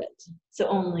private. So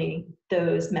only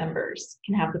those members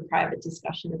can have the private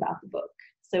discussion about the book.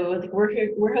 So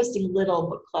we're hosting little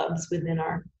book clubs within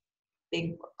our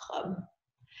big book club.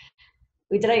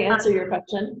 Did I answer your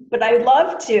question? But I would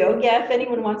love to. Yeah, if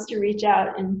anyone wants to reach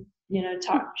out and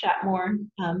chat more.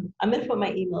 I'm going to put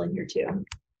my email in here too.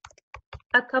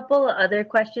 A couple of other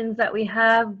questions that we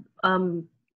have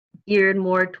geared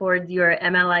more towards your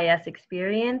MLIS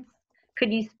experience.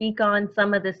 Could you speak on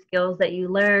some of the skills that you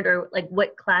learned, or like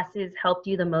what classes helped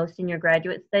you the most in your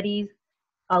graduate studies?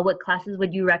 What classes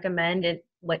would you recommend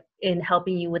in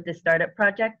helping you with the startup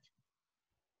project?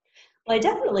 Well, I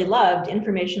definitely loved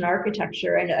information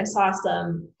architecture, and I saw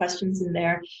some questions in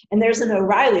there. And there's an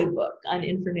O'Reilly book on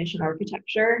information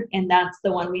architecture, and that's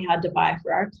the one we had to buy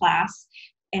for our class.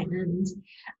 And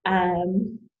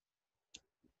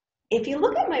if you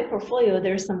look at my portfolio,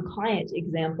 there's some client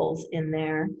examples in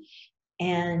there.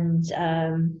 And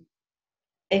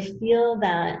I feel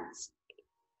that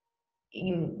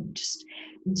just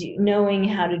knowing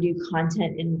how to do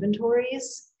content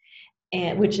inventories,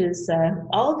 and which is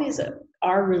all of these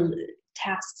are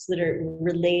tasks that are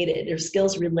related or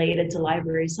skills related to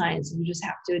library science, and you just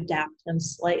have to adapt them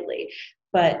slightly.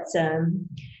 But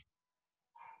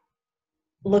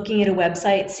looking at a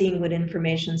website, seeing what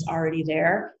information's already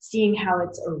there, seeing how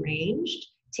it's arranged,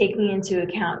 taking into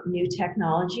account new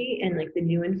technology and like the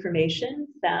new information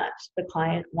that the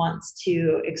client wants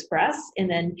to express, and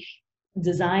then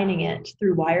designing it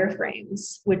through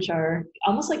wireframes, which are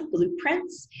almost like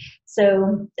blueprints.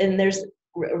 So, and there's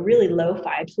really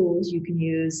lo-fi tools you can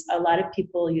use. A lot of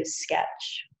people use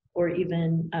Sketch or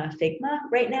even Figma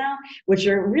right now, which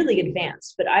are really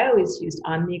advanced, but I always used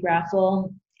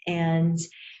OmniGraffle and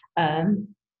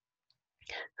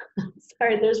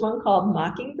sorry, there's one called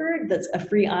Mockingbird that's a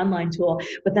free online tool,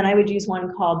 but then I would use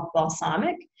one called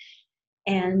Balsamic,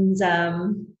 and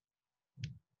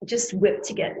just whip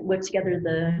together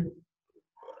the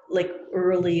like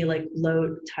early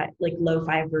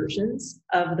lo-fi versions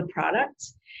of the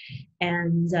product.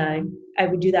 And I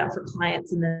would do that for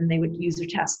clients, and then they would user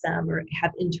test them or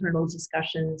have internal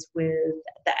discussions with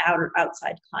the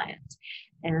outside client.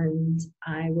 And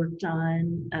I worked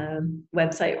on a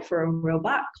website for a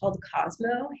robot called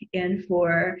Cosmo, and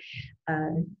for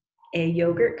a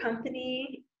yogurt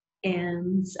company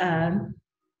and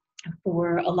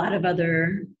for a lot of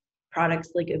other products,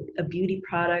 like a beauty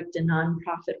product, a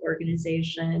nonprofit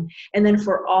organization, and then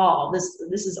for all, this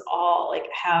is all like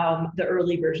how the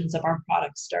early versions of our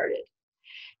products started,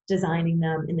 designing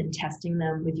them and then testing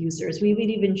them with users. We would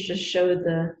even just show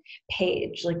the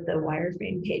page, like the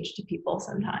wireframe page, to people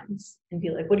sometimes and be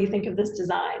like, what do you think of this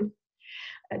design?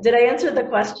 Did I answer the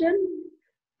question?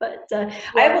 But I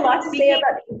have a lot to say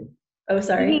about, oh,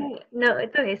 sorry. No,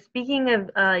 it's okay. Speaking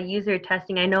of user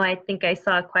testing, I think I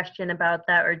saw a question about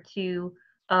that or two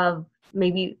of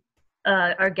maybe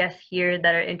our guests here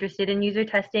that are interested in user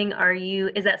testing.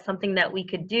 Is that something that we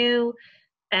could do?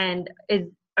 And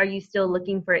are you still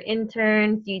looking for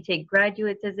interns? Do you take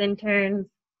graduates as interns?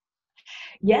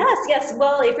 Yes.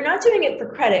 Well, if you're not doing it for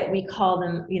credit, we call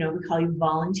them, we call you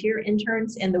volunteer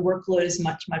interns, and the workload is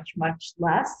much, much, much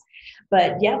less.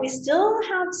 But yeah, we still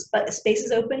have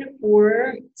spaces open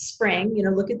for spring.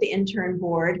 Look at the intern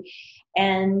board.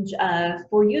 And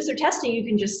for user testing, you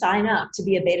can just sign up to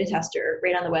be a beta tester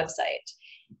right on the website.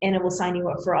 And it will sign you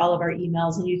up for all of our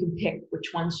emails, and you can pick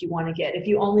which ones you want to get. If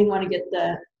you only want to get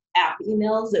the app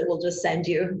emails, it will just send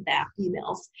you the app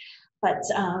emails. But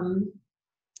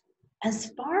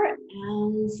as far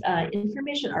as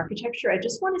information architecture, I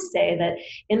just want to say that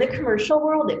in the commercial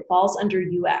world, it falls under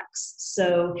UX.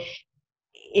 So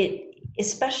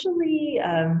especially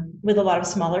with a lot of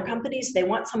smaller companies, they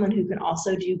want someone who can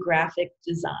also do graphic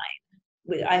design.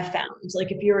 I've found,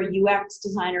 like, if you're a UX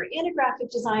designer and a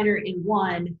graphic designer in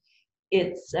one,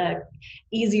 it's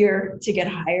easier to get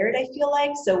hired, I feel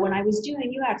like. So when I was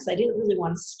doing UX, I didn't really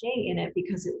want to stay in it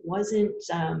because it wasn't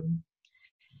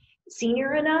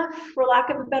senior enough, for lack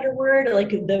of a better word. Like,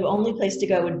 the only place to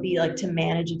go would be like to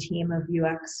manage a team of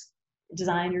UX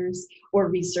designers or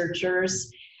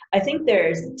researchers. I think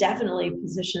there's definitely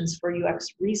positions for UX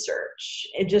research.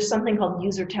 It's just something called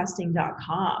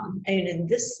usertesting.com. And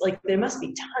there must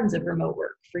be tons of remote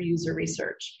work for user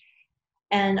research.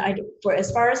 And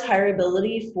as far as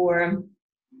hireability for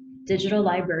digital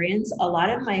librarians, a lot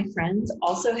of my friends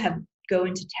also go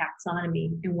into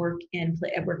taxonomy and work at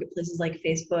places like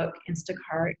Facebook,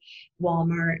 Instacart,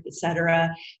 Walmart,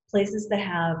 etc. Places that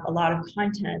have a lot of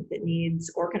content that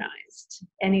needs organized.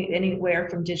 Anywhere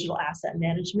from digital asset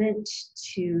management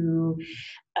to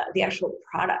the actual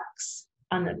products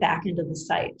on the back end of the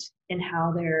site and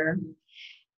how they're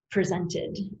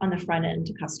presented on the front end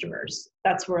to customers.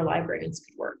 That's where librarians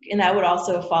could work. And that would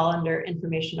also fall under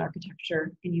information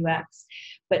architecture and UX,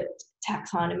 but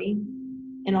taxonomy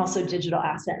and also digital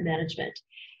asset management.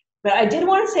 But I did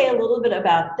want to say a little bit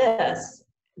about this.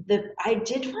 I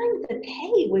did find the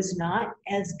pay was not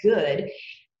as good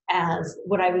as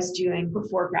what I was doing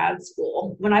before grad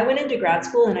school. When I went into grad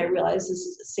school, and I realized this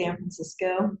is a San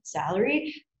Francisco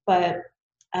salary, but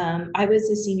I was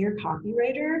a senior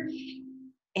copywriter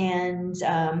and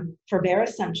for Bare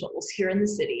Essentials here in the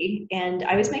city, and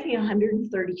I was making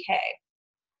 $130K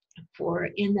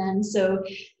and then so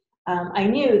I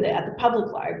knew that at the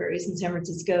public libraries in San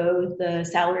Francisco, the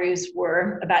salaries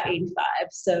were about 85.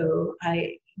 So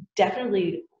I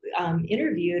definitely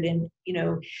interviewed, and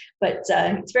but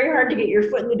it's very hard to get your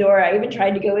foot in the door. I even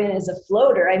tried to go in as a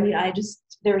floater. I mean,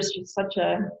 there was just such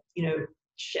a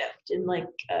shift and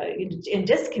and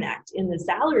disconnect in the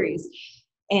salaries.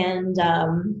 And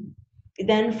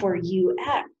then for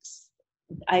UX,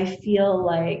 I feel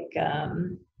like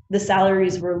the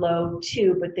salaries were low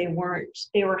too, but they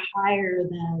were higher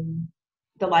than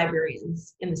the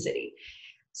librarians in the city.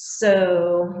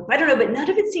 So I don't know, but none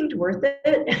of it seemed worth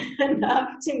it enough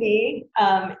to me.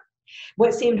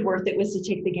 What seemed worth it was to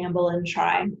take the gamble and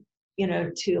try,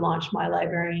 to launch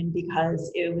MyLibrarian,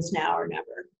 because it was now or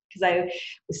never. Because I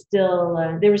was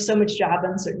still, there was so much job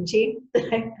uncertainty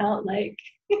that I felt like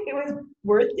it was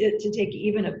worth it to take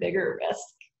even a bigger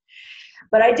risk.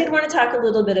 But I did want to talk a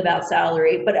little bit about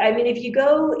salary. But I mean, if you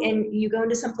go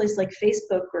into some place like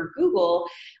Facebook or Google,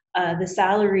 the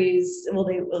salaries, at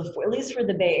least for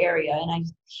the Bay Area, and I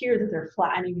hear that they're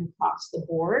flattening across the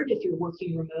board. If you're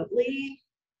working remotely,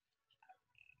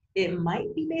 it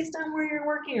might be based on where you're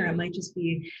working, or it might just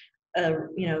be a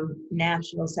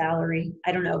national salary.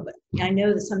 I don't know, but I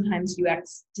know that sometimes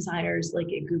UX designers like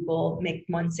at Google make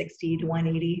 160 to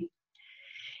 180.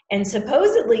 And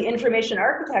supposedly information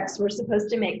architects were supposed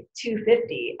to make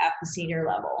 250 at the senior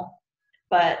level,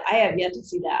 but I have yet to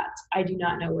see that. I do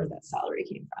not know where that salary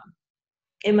came from.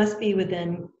 It must be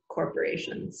within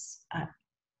corporations.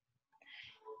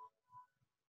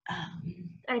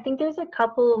 I think there's a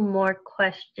couple more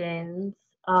questions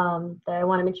that I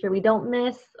want to make sure we don't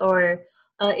miss, or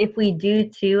if we do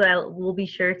too, we'll be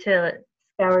sure to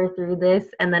scour through this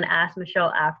and then ask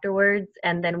Michelle afterwards,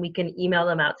 and then we can email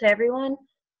them out to everyone.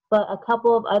 But a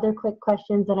couple of other quick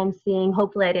questions that I'm seeing,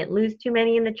 hopefully I didn't lose too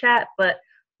many in the chat, but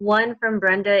one from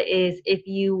Brenda is if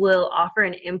you will offer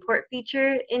an import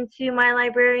feature into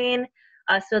MyLibrarian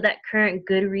so that current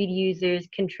Goodread users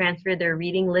can transfer their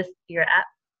reading list to your app.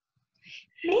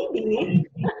 Maybe.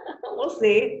 We'll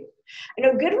see. I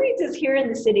know Goodreads is here in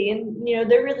the city, and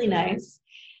they're really nice.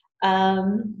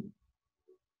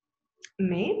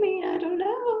 Maybe, I don't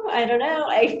know.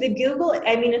 If the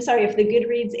if the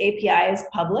Goodreads API is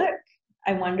public,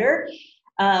 I wonder.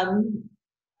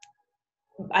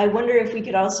 I wonder if we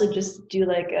could also just do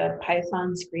like a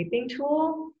Python scraping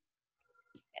tool,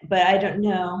 but I don't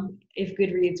know if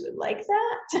Goodreads would like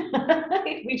that.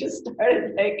 If we just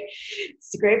started like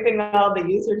scraping all the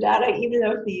user data, even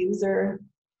though if the user,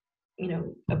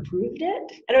 approved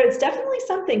it. I know it's definitely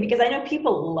something, because I know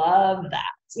people love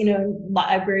that.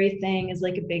 Library thing is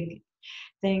like a big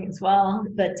thing as well.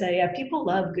 But yeah, people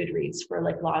love Goodreads for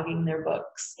like logging their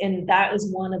books, and that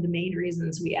was one of the main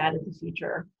reasons we added the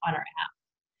feature on our app.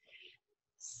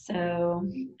 So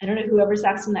I don't know, whoever's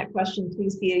asking that question,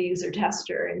 please be a user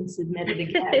tester and submit it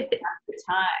again at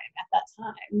that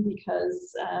time,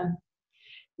 because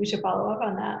we should follow up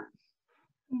on that.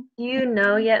 Do you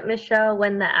know yet, Michelle,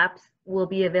 when the apps will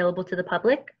be available to the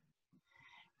public?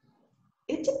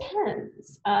 It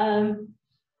depends.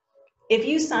 If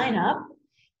you sign up,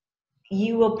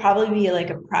 you will probably be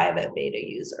like a private beta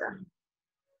user,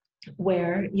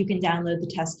 where you can download the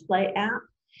test flight app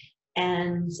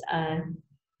and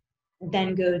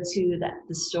then go to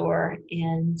the store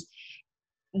and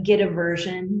get a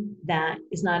version that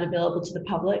is not available to the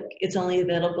public. It's only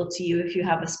available to you if you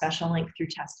have a special link through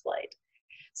test flight.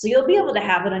 So you'll be able to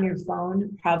have it on your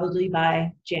phone probably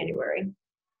by January.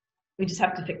 We just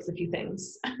have to fix a few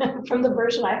things from the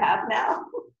version I have now.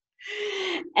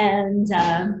 And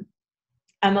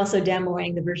I'm also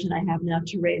demoing the version I have now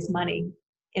to raise money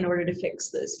in order to fix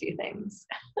those few things.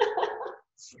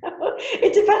 So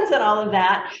it depends on all of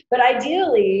that. But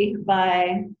ideally,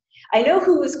 I know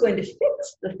who is going to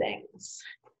fix the things.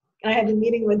 And I have a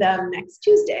meeting with them next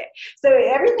Tuesday. So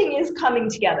everything is coming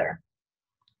together.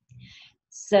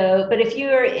 So, but if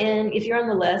you're on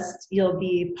the list, you'll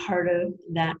be part of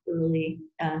that early,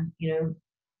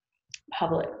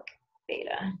 public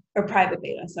beta or private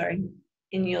beta, sorry.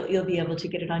 And you'll be able to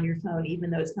get it on your phone, even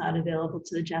though it's not available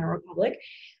to the general public.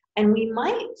 And we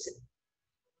might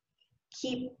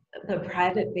keep the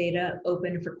private beta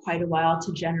open for quite a while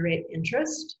to generate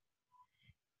interest,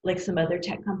 like some other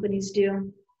tech companies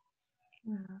do.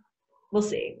 We'll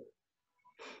see.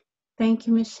 Thank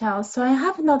you, Michelle. So I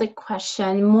have another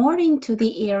question, more into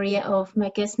the area of,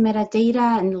 I guess,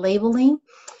 metadata and labeling.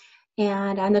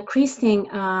 And I know Christine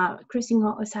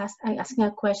was asking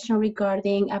a question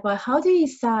regarding about how do you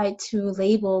decide to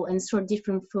label and sort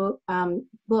different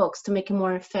books to make it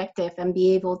more effective and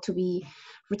be able to be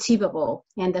retrievable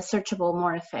and the searchable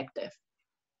more effective?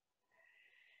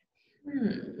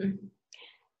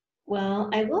 Well,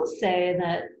 I will say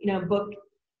that, book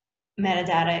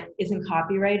metadata isn't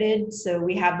copyrighted, so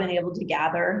we have been able to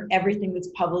gather everything that's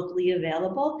publicly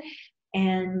available,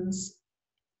 and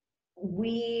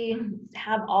we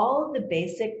have all of the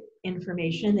basic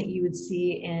information that you would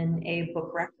see in a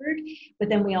book record, but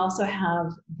then we also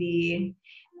have the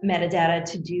metadata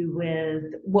to do with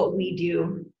what we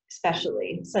do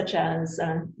specially, such as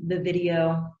the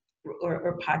video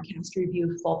or podcast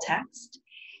review full text,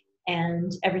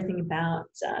 and everything about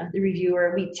the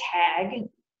reviewer. We tag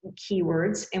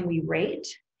keywords and we rate,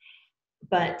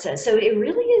 but so it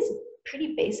really is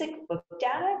pretty basic book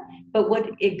data, but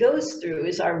what it goes through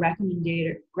is our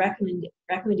recommendation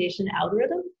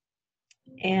algorithm.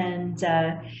 And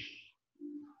that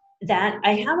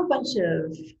I have a bunch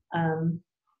of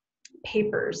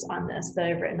papers on this that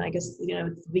I've written. I guess,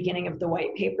 it's the beginning of the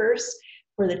white papers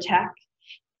for the tech.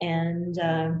 And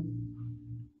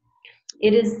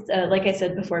it is, like I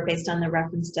said before, based on the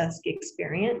reference desk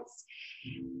experience.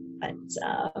 But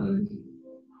I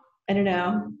don't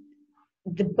know.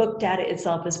 The book data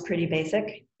itself is pretty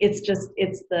basic. It's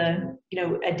the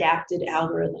adapted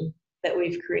algorithm that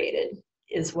we've created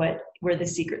is where the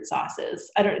secret sauce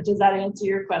is. Does that answer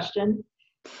your question?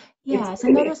 Yes,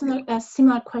 and there was a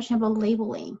similar question about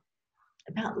labeling.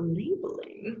 About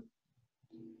labeling?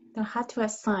 So how to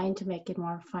assign to make it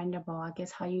more findable, I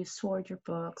guess, how you sort your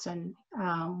books and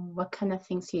what kind of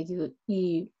things you do.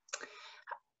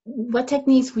 What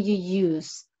techniques will you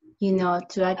use,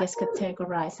 to, I guess,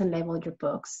 categorize and label your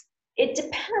books? It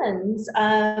depends.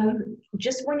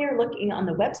 Just when you're looking on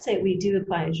the website, we do it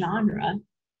by genre,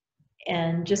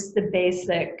 and just the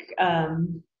basic,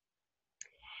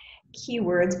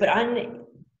 keywords, but on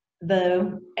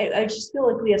I just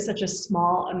feel like we have such a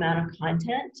small amount of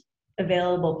content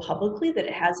available publicly that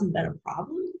it hasn't been a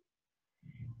problem.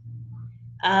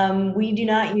 We do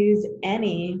not use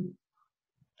any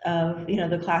of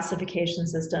the classification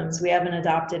systems. We haven't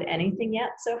adopted anything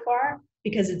yet so far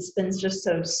because it's been just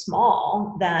so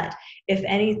small that if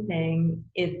anything,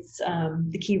 it's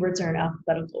the keywords are in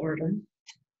alphabetical order.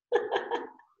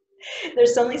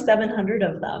 There's only 700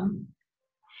 of them.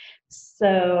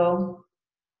 So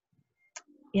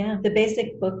yeah, the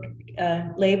basic book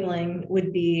labeling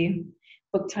would be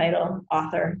book title,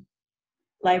 author,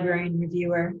 librarian,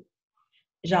 reviewer,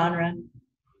 genre.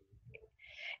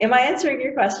 Am I answering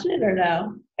your question or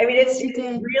no? I mean, it's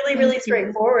really, really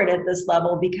straightforward at this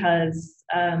level because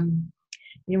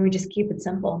we just keep it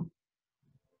simple.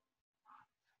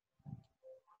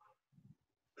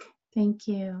 Thank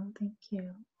you. Thank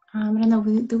you. I don't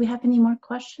know, do we have any more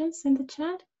questions in the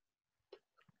chat?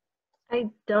 I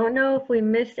don't know if we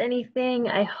missed anything.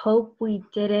 I hope we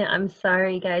didn't. I'm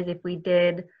sorry, guys, if we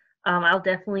did. I'll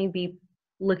definitely be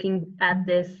looking at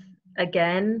this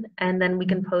again, and then we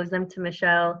can pose them to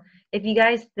Michelle. If you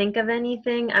guys think of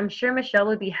anything, I'm sure Michelle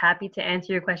would be happy to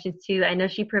answer your questions too. I know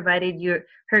she provided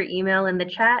her email in the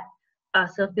chat,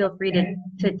 so feel free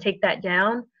to take that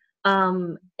down.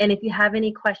 And if you have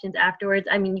any questions afterwards,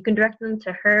 I mean, you can direct them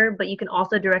to her, but you can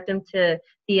also direct them to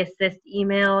the ASIS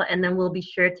email, and then we'll be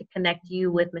sure to connect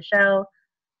you with Michelle.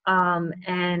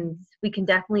 And we can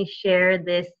definitely share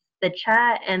the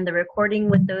chat and the recording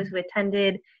with those who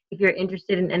attended if you're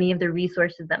interested in any of the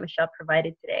resources that Michelle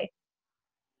provided today.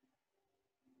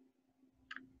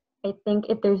 I think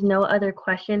if there's no other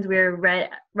questions, we're right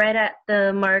at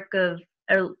the mark of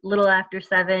a little after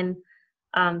 7.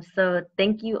 So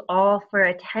thank you all for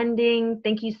attending.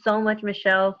 Thank you so much,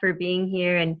 Michelle, for being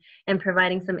here and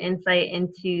providing some insight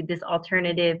into this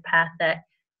alternative path that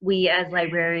we as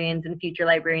librarians and future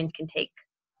librarians can take.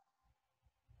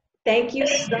 Thank you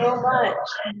so much.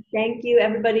 Thank you,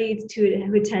 everybody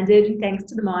who attended, and thanks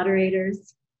to the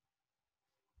moderators.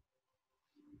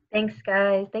 Thanks,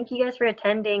 guys. Thank you guys for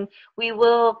attending. We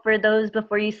will, for those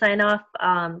before you sign off,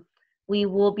 we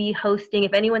will be hosting,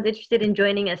 if anyone's interested in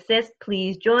joining ASIS,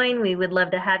 please join. We would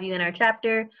love to have you in our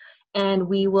chapter. And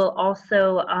we will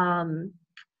also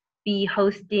be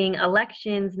hosting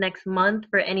elections next month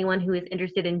for anyone who is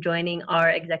interested in joining our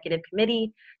executive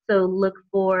committee. So look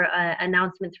for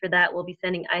announcements for that. We'll be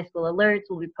sending iSchool alerts.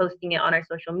 We'll be posting it on our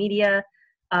social media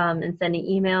and sending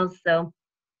emails. So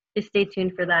just stay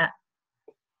tuned for that.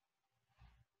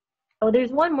 Oh,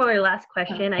 there's one more last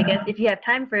question, I guess, if you have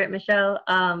time for it, Michelle.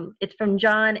 It's from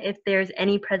John. If there's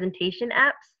any presentation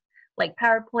apps like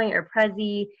PowerPoint or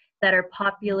Prezi that are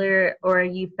popular or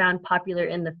you found popular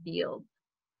in the field?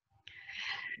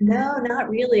 No, not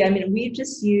really. I mean, we've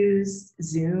just used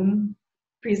Zoom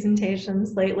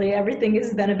presentations lately. Everything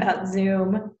has been about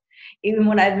Zoom. Even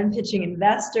when I've been pitching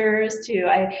investors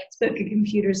I spoke at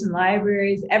computers and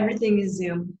libraries, everything is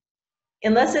Zoom.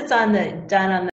 Unless it's done on the